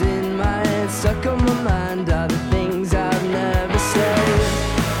always in my head, stuck on my mind are the things I've never said.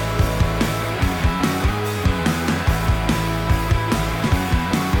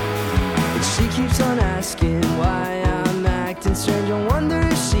 And she keeps on asking why I'm acting strange. I wonder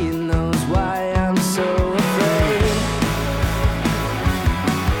if she knows why I'm so afraid.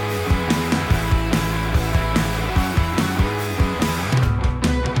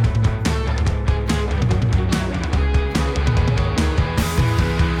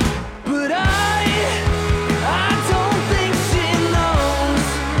 But I don't think she knows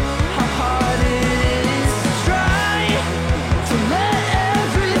how hard it is to try to let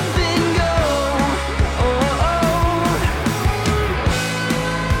everything go.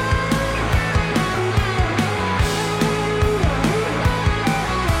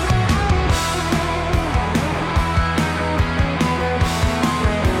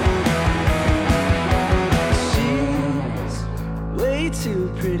 She's way too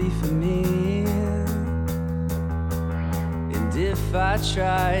pretty for me, and if I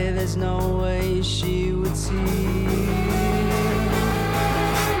try, there's no way she would see.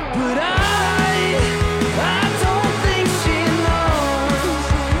 But I don't think she knows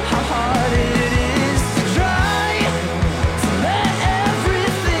how hard it is to try to let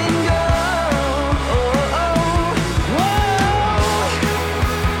everything go.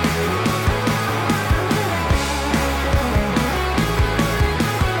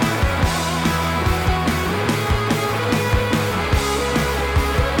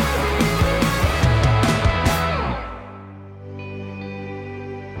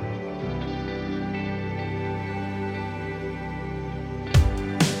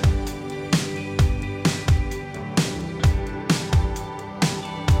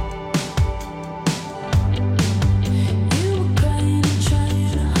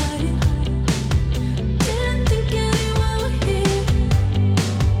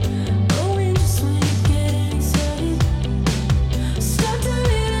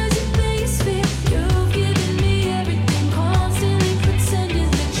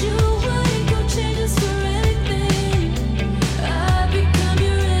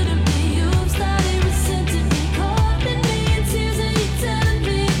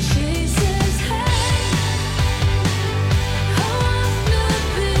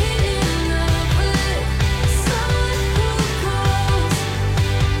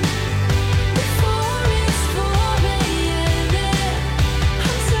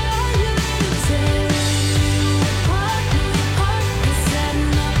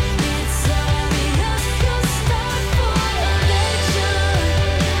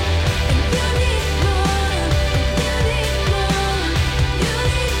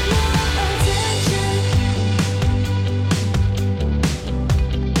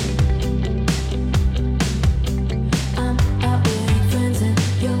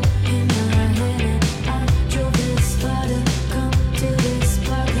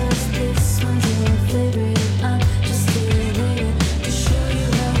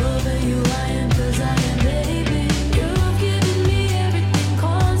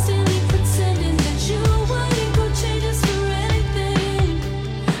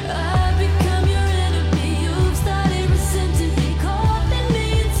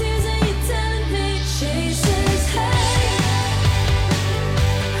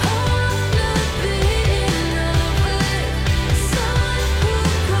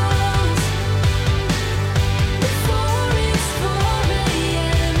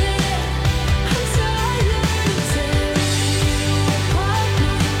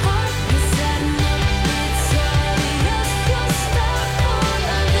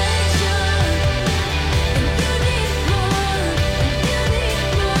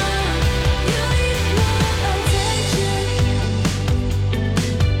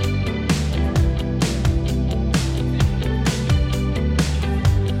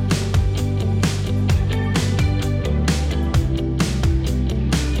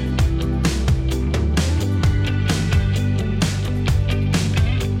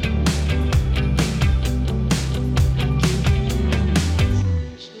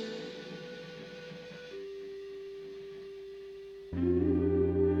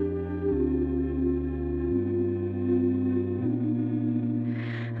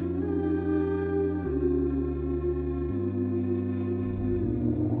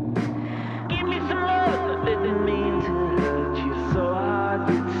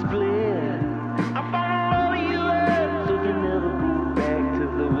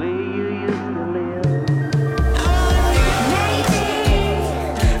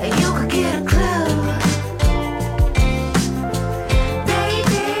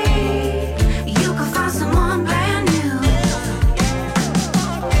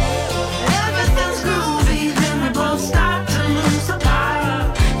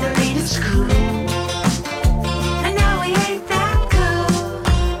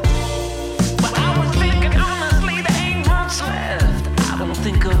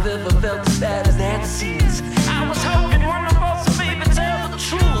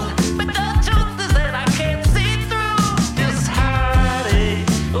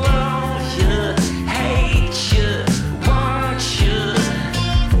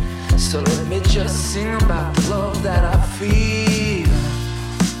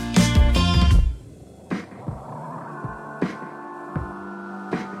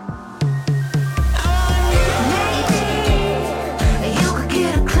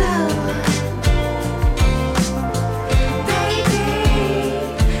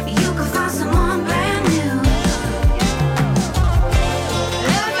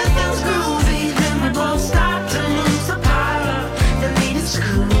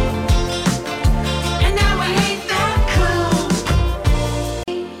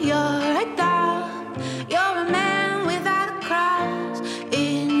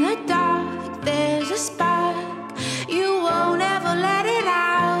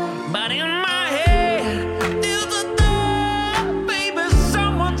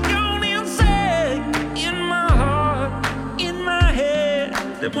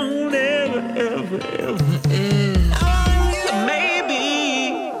 that won't ever, ever, ever end. Oh,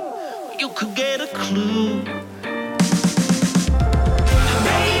 maybe you could get a clue.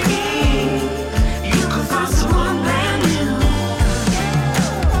 Maybe you could find someone brand new.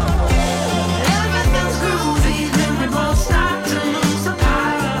 Everything's groovy, then we both start to lose the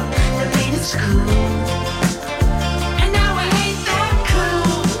power. The beat is cool. And now we ain't that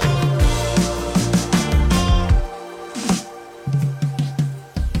cool.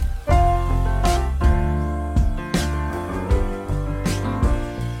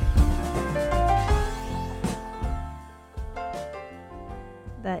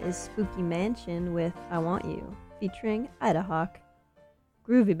 That is Spooky Mansion with I Want You, featuring Idahawk.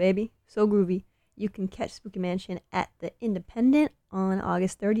 Groovy, baby. So groovy. You can catch Spooky Mansion at the Independent on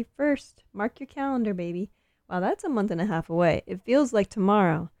August 31st. Mark your calendar, baby. Wow, that's a month and a half away. It feels like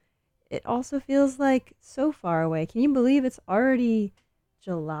tomorrow. It also feels like so far away. Can you believe it's already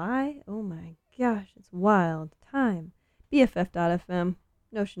July? Oh my gosh, it's wild. Time. BFF.FM,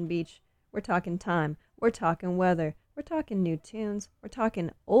 Nocean Beach. We're talking time. We're talking weather. We're talking new tunes. We're talking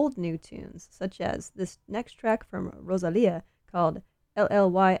old new tunes, such as this next track from Rosalia called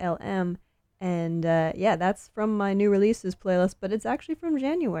LLYLM. And yeah, that's from my new releases playlist, but it's actually from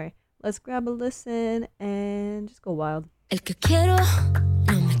January. Let's grab a listen and just go wild. El que quiero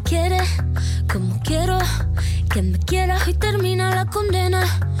no me quiere como quiero que me quiera. Hoy termina la condena.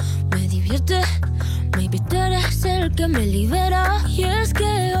 Me divierte, maybe tú eres el que me libera. Y es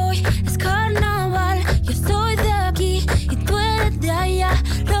que hoy es carnaval. Yo soy de aquí y tú eres de allá.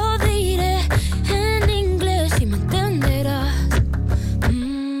 Lo diré en inglés y me entenderás.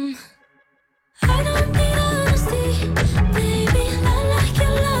 I don't need honesty, baby. I like you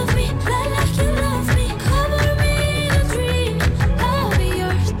love me, I like you love me. Cover me in a dream, I'll be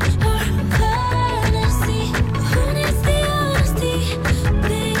yours or fantasy. Who needs the honesty,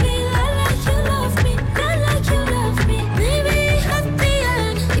 baby? I like you love me, I like you love me. Maybe at the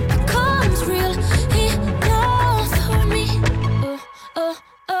end it becomes real enough for me. Oh, oh,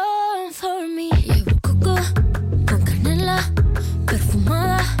 oh, for me. Llevo coco con canela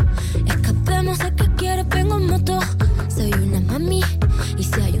perfumada. Escapemos a que quieres, vengo en moto. Soy una mami y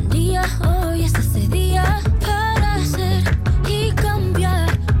si hay un día, hoy es ese día para ser y cambiar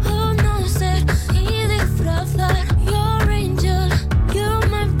o no ser y disfrazar. Your angel, you're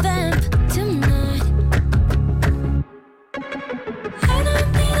my vamp tonight. I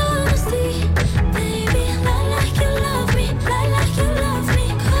don't need honesty, baby. I like you love me, I like you love me.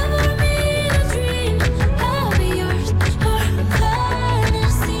 Cover me in a dream, I'll be yours or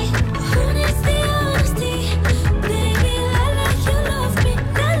fantasy. Who needs the honesty, baby? I like you love me,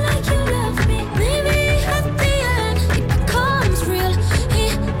 I like you love me. Maybe at the end it becomes real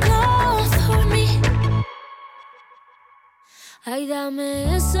enough for me. Ay,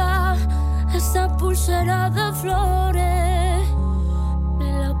 dame esa pulsera de flores. Me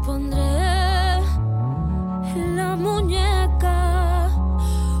la pondré en la muñeca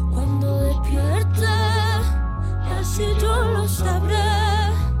cuando despierte. Así yo lo sabré,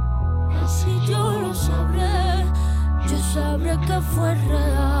 así yo lo sabré. Yo sabré que fue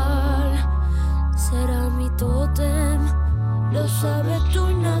real. Será mi tótem, lo sabes tú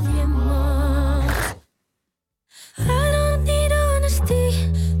y nadie más. I don't need honesty,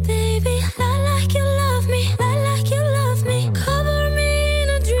 baby. I like you love me, I like you love me. Cover me in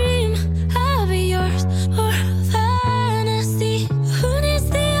a dream, I'll be yours or fantasy. Who needs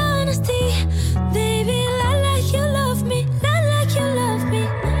the honesty, baby? I like you love me, I like you love me.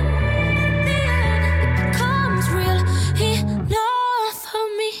 At the end it becomes real enough for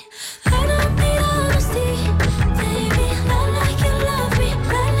me. I don't need honesty, baby. I like you love me,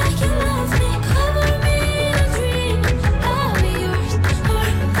 I like you love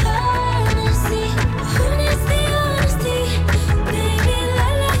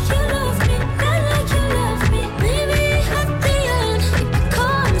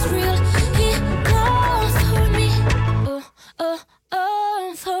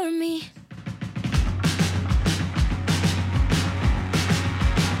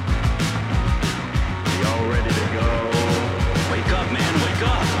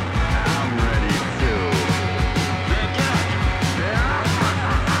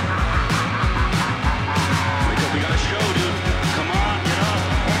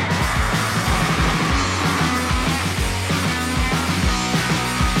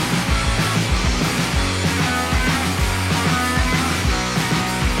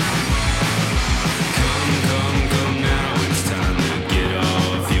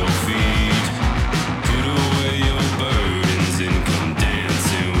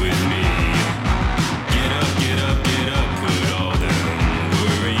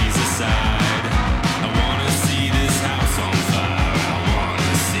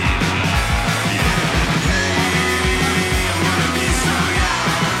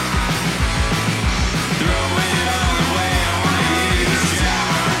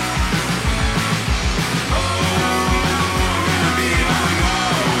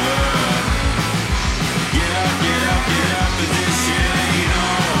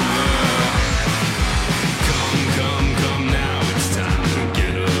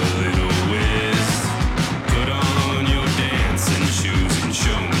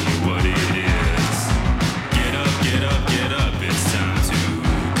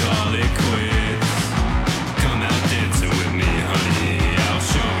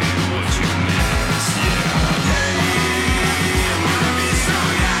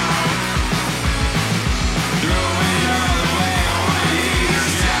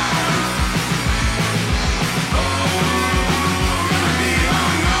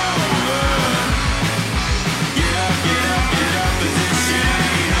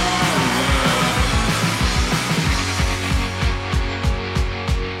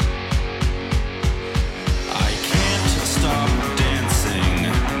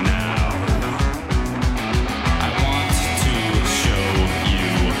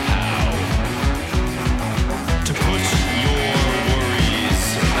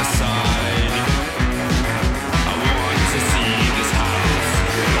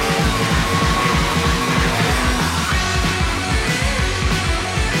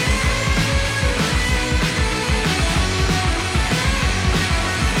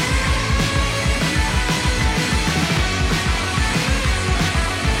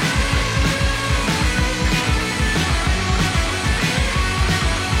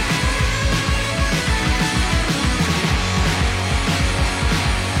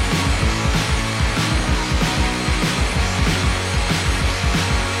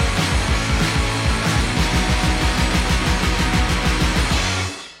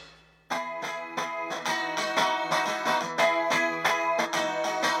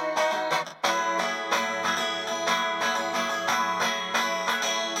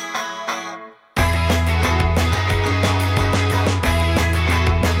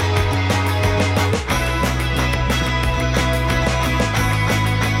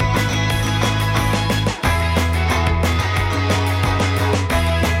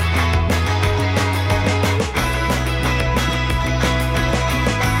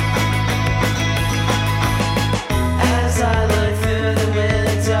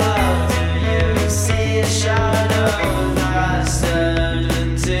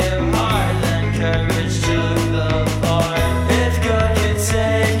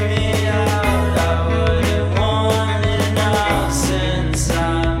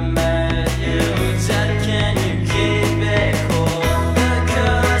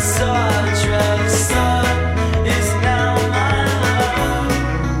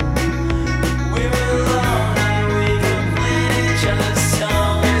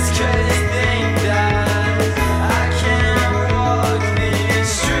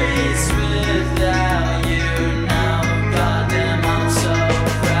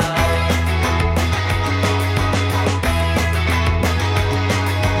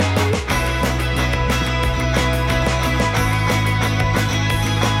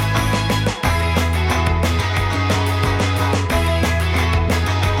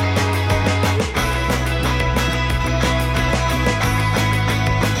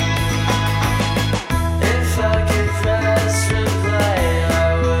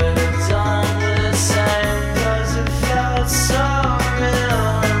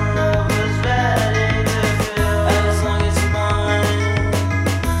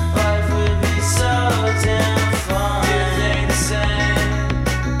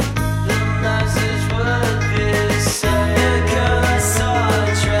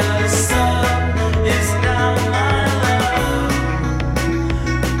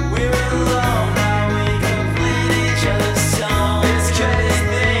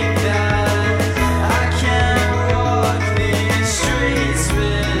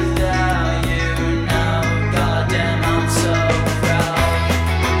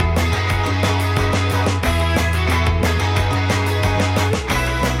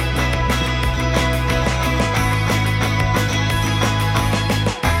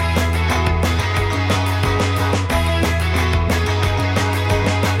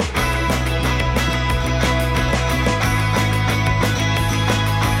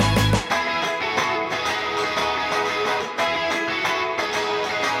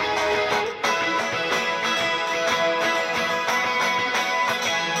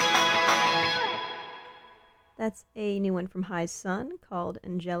a new one from High Sun called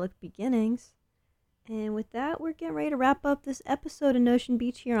Angelic Beginnings. And with that, we're getting ready to wrap up this episode of Nocean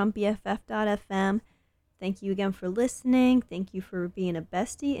Beach here on BFF.FM. Thank you again for listening. Thank you for being a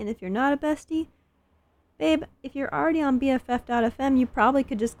bestie. And if you're not a bestie, babe, if you're already on BFF.FM, you probably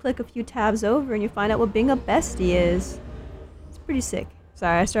could just click a few tabs over and you find out what being a bestie is. It's pretty sick.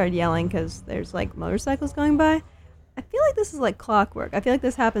 Sorry, I started yelling because there's like motorcycles going by. I feel like this is like clockwork. I feel like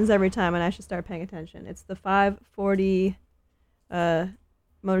this happens every time and I should start paying attention. It's the 540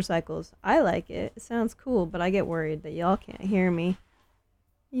 motorcycles. I like it. It sounds cool, but I get worried that y'all can't hear me.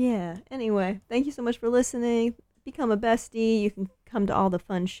 Yeah, anyway, thank you so much for listening. Become a bestie. You can come to all the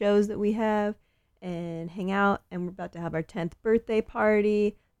fun shows that we have and hang out. And we're about to have our 10th birthday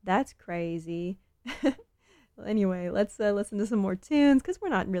party. That's crazy. Well, anyway, let's listen to some more tunes because we're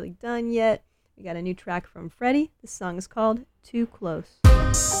not really done yet. We got a new track from Freddie. This song is called Too Close.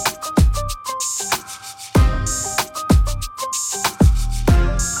 I'm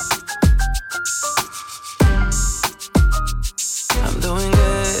doing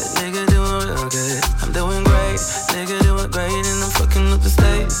good, nigga doing real good. I'm doing great, nigga doing great, and I'm fucking up the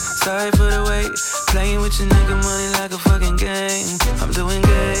state. Sorry for the wait, playing with your nigga money like a fucking game. I'm doing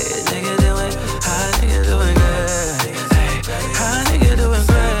good, nigga doing high, nigga doing good. Hey, high, nigga doing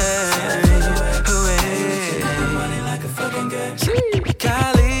great.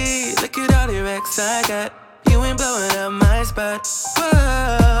 Kylie, look at all the racks I got. You ain't blowing up my spot.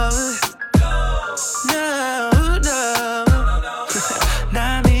 Whoa, no.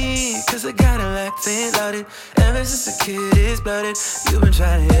 Not me, cause I got a lactate loaded. Ever since a kid is bloated. You been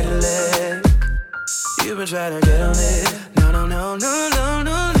trying to hit a leg. You been trying to get on it. No.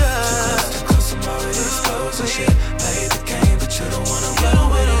 Too close, I'm already exposed and shit. Play the game, but you don't wanna run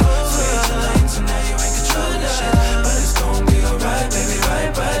with it. Switch your lanes and now you ain't controlling shit. But it's gon' be alright, baby,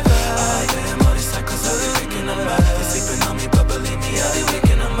 right. Oh damn, all these cycles, I'll be waking them up. They sleeping on me, but believe me, I'll be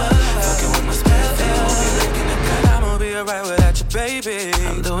waking them up. Fucking with my spirit, they won't be making a cut. I'ma be alright without you, baby.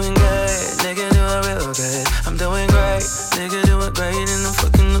 I'm doing good, nigga doing real good. I'm doing great, nigga doing great, and I'm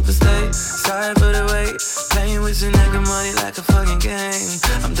fucking up the state. Sorry for the wait, playing with your nigga money like a fucking game.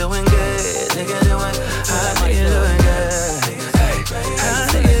 I'm doing good, nigga doing high, nigga doing good. Hey,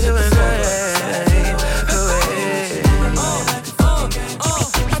 high, nigga doing great.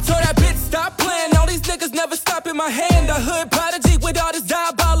 I told that bitch stop playing. All these niggas never stop in my hand. A hood prodigy with all this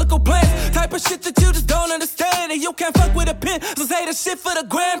diabolical plans. Type of shit that you just don't understand. And you can't fuck with a pen, so say the shit for the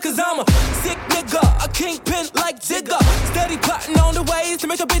gram. Cause I'm a sick nigga, a kingpin like Jigga. Steady plotting on the ways to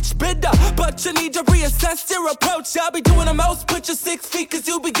make a bitch bitter. But you need to reassess your approach. I'll be doing the most, put you 6 feet, cause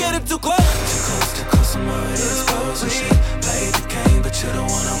you be getting too close. Too close, I'm already exposed and shit. Play the game, but you don't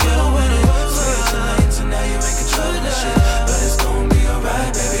wanna roll with it. Switch your lanes and now you ain't controlling the shit. But it's gon' be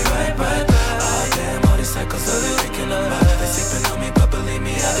alright, baby, right. Oh damn, all these cycles, I'll be waking them up. They sleeping on me, but believe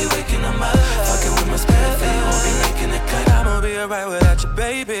me, I'll be waking them up. Fucking with my spirit, they won't be making a cut. I'ma be alright without you,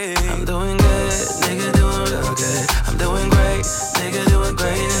 baby. I'm doing good, nigga doing real good. I'm doing great, nigga doing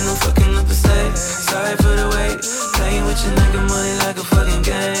great, and I'm fucking up the state. Sorry for the wait, playing with your nigga money like a fucking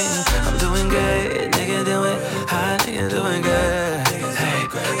game. I'm doing good, nigga doing high, nigga doing good. Hey,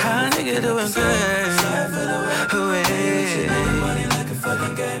 high,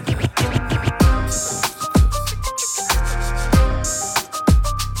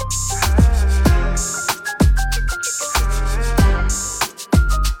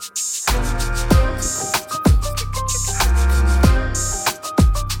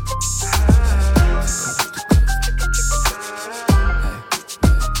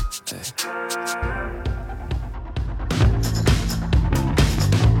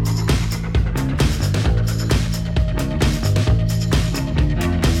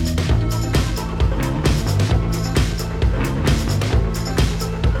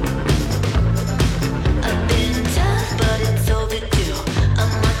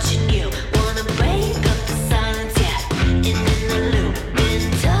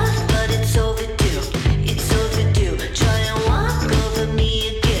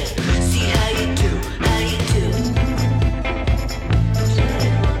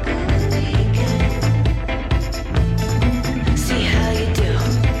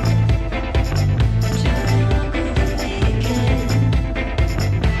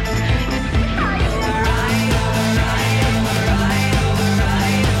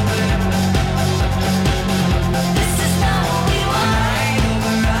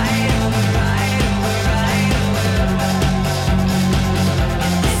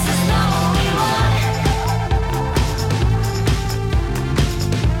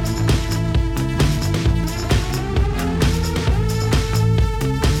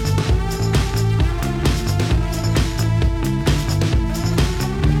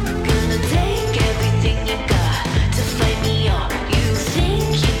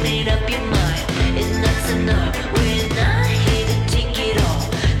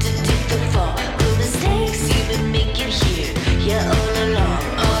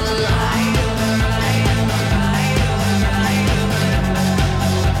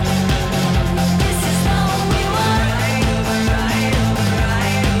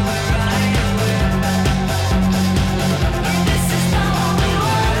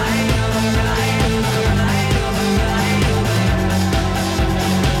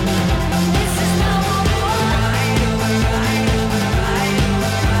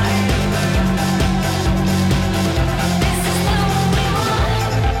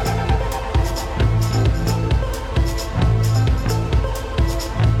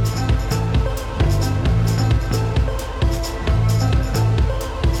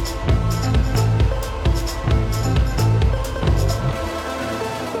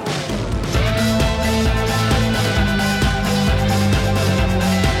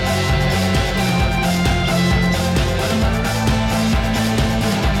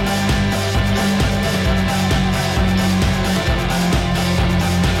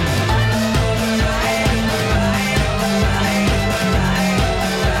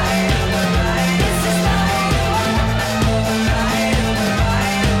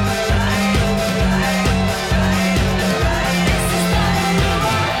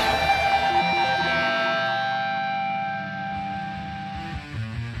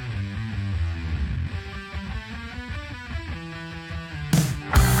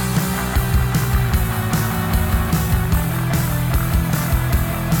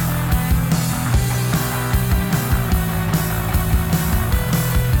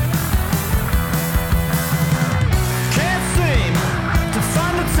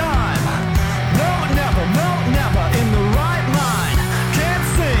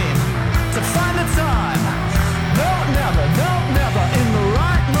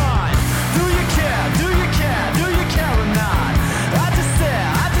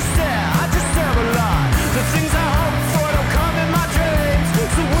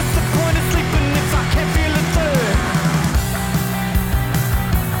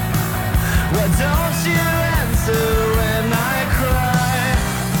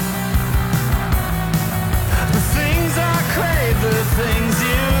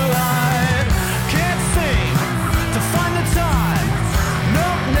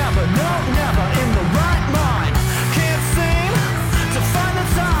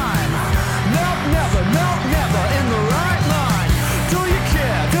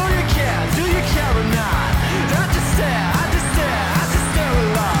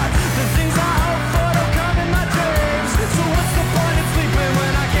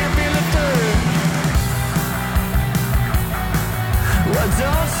 Why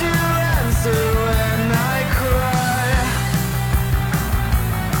don't you answer when I cry?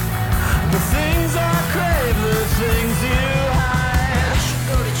 The things I crave, the things you hide. I should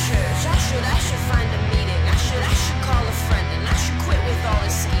go to church. I should find a meeting. I should call a friend and I should quit with all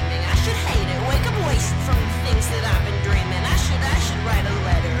this scheming. I should hate it, wake up wasted from the things that I've been dreaming. I should write a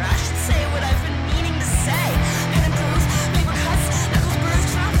letter. I should say what I've been meaning to say. Pen and proof, paper cuts, knuckles bruised.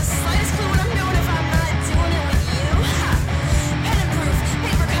 Not the slightest clue what I'm doing if I'm not doing it with you. Ha. Pen and proof,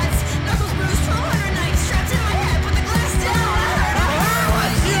 paper cuts, knuckles bruised. 1,200 nights strapped in my head with the glass down. I heard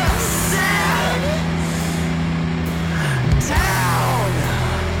what you said. Down.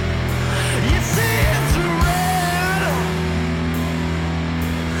 You see it's red.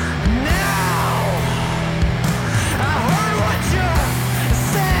 Now I heard what you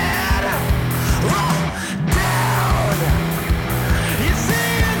said. Down. You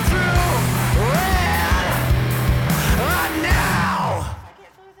see it through red. Now.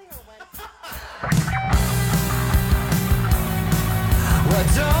 Why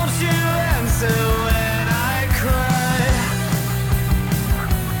don't you answer when I cry?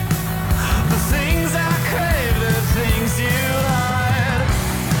 The things I crave, the things you hide.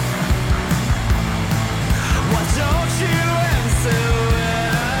 Why don't you answer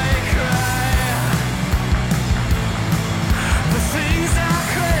when I cry? The things I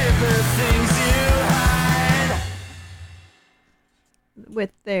crave, the things you hide.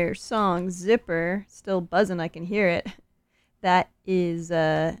 With their song Zipper, still buzzing, I can hear it. That is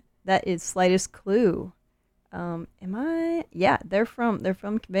Slightest Clue. Yeah, they're from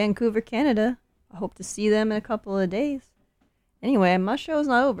Vancouver, Canada. I hope to see them in a couple of days. Anyway, my show's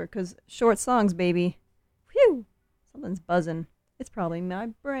not over because short songs, baby. Whew, something's buzzing. It's probably my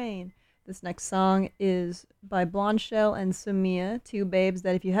brain. This next song is by Blonde Shell and Samia, two babes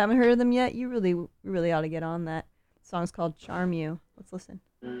that if you haven't heard of them yet, you really ought to get on that. The song's called Charm You. Let's listen.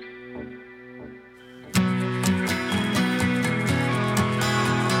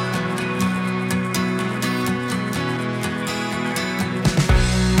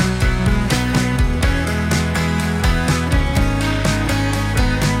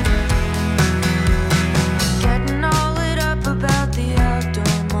 Getting all lit up about the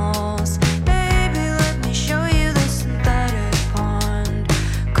outdoor malls. Baby, let me show you the synthetic pond.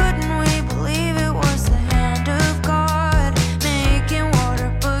 Couldn't we believe it was the hand of God, making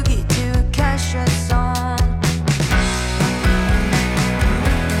water boogie to a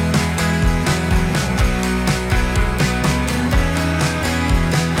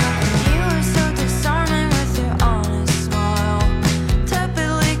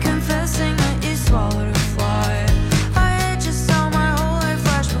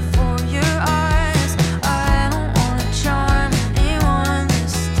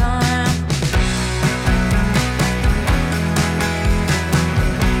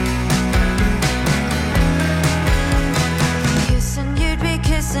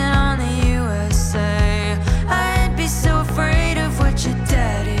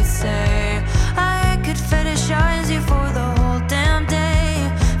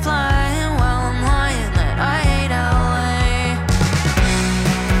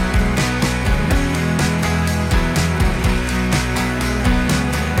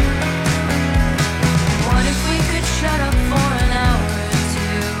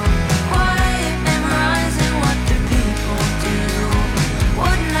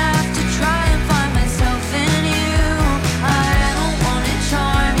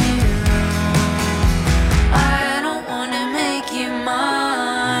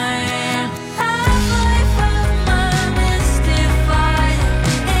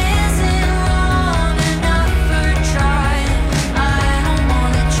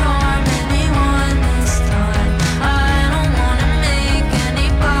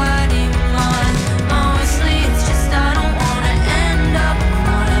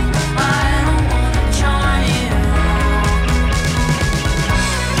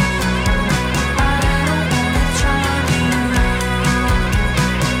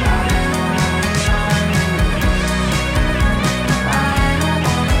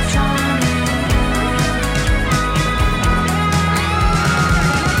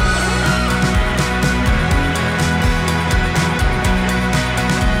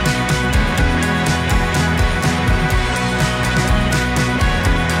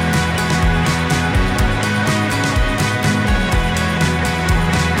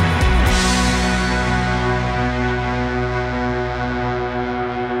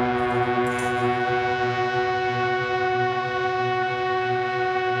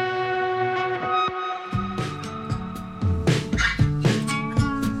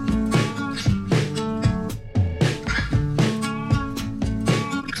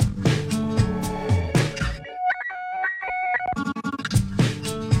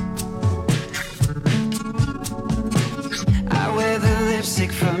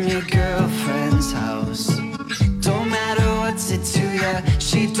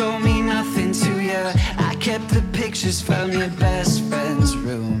She told me nothing to you. I kept the pictures from your best friend's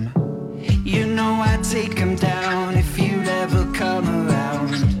room. You know I'd take them down if you'd ever come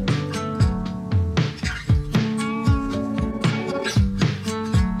around.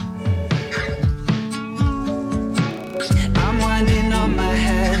 I'm winding on my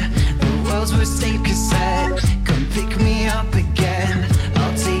head, the world's worst tape cassette. Come pick me up again,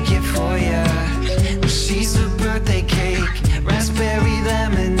 I'll take it for ya. She's a birthday cake, raspberry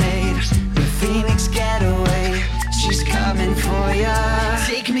lemonade, the Phoenix getaway, she's coming for ya.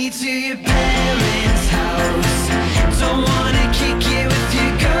 Take me to your parents' house, don't wanna kick it with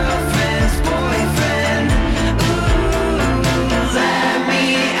your girlfriend's boyfriend. Ooh, let me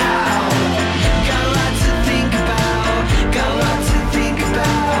out, got a lot to think about, got a lot to think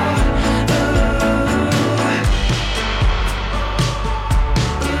about.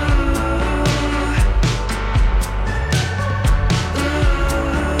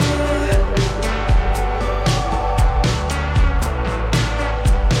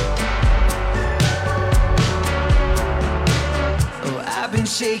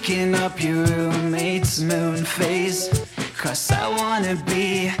 Shaking up your roommate's moon phase, 'cause I wanna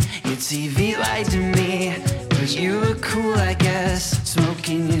be your TV light to me. But you were cool, I guess,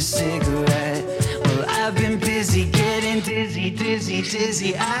 smoking your cigarette. Well, I've been busy getting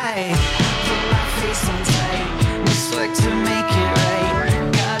dizzy. I put my face on tight, just like to make it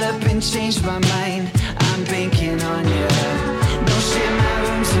right. Got up and changed my mind, I'm banking on you. No shit, my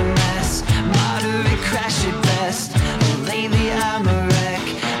room's a mess, moderate crash at best. Lately I'm a wreck,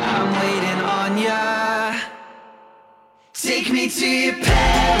 I'm waiting on ya. Take me to your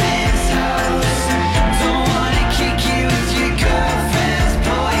parents' house, don't wanna kick you with your girlfriend's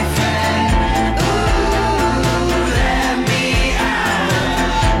boyfriend. Ooh, let me out,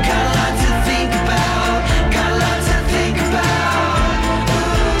 got a lot to think about, got a lot to think about.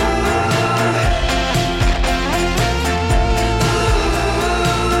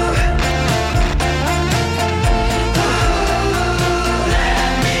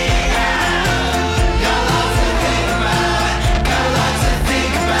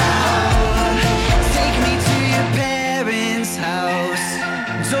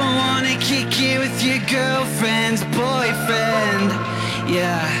 Girlfriend's boyfriend,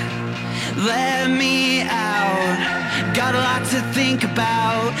 yeah, let me out, got a lot to think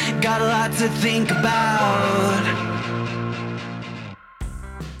about, got a lot to think about.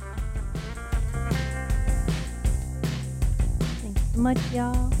 Thanks so much,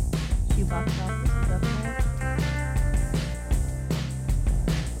 y'all. Shoebox Office.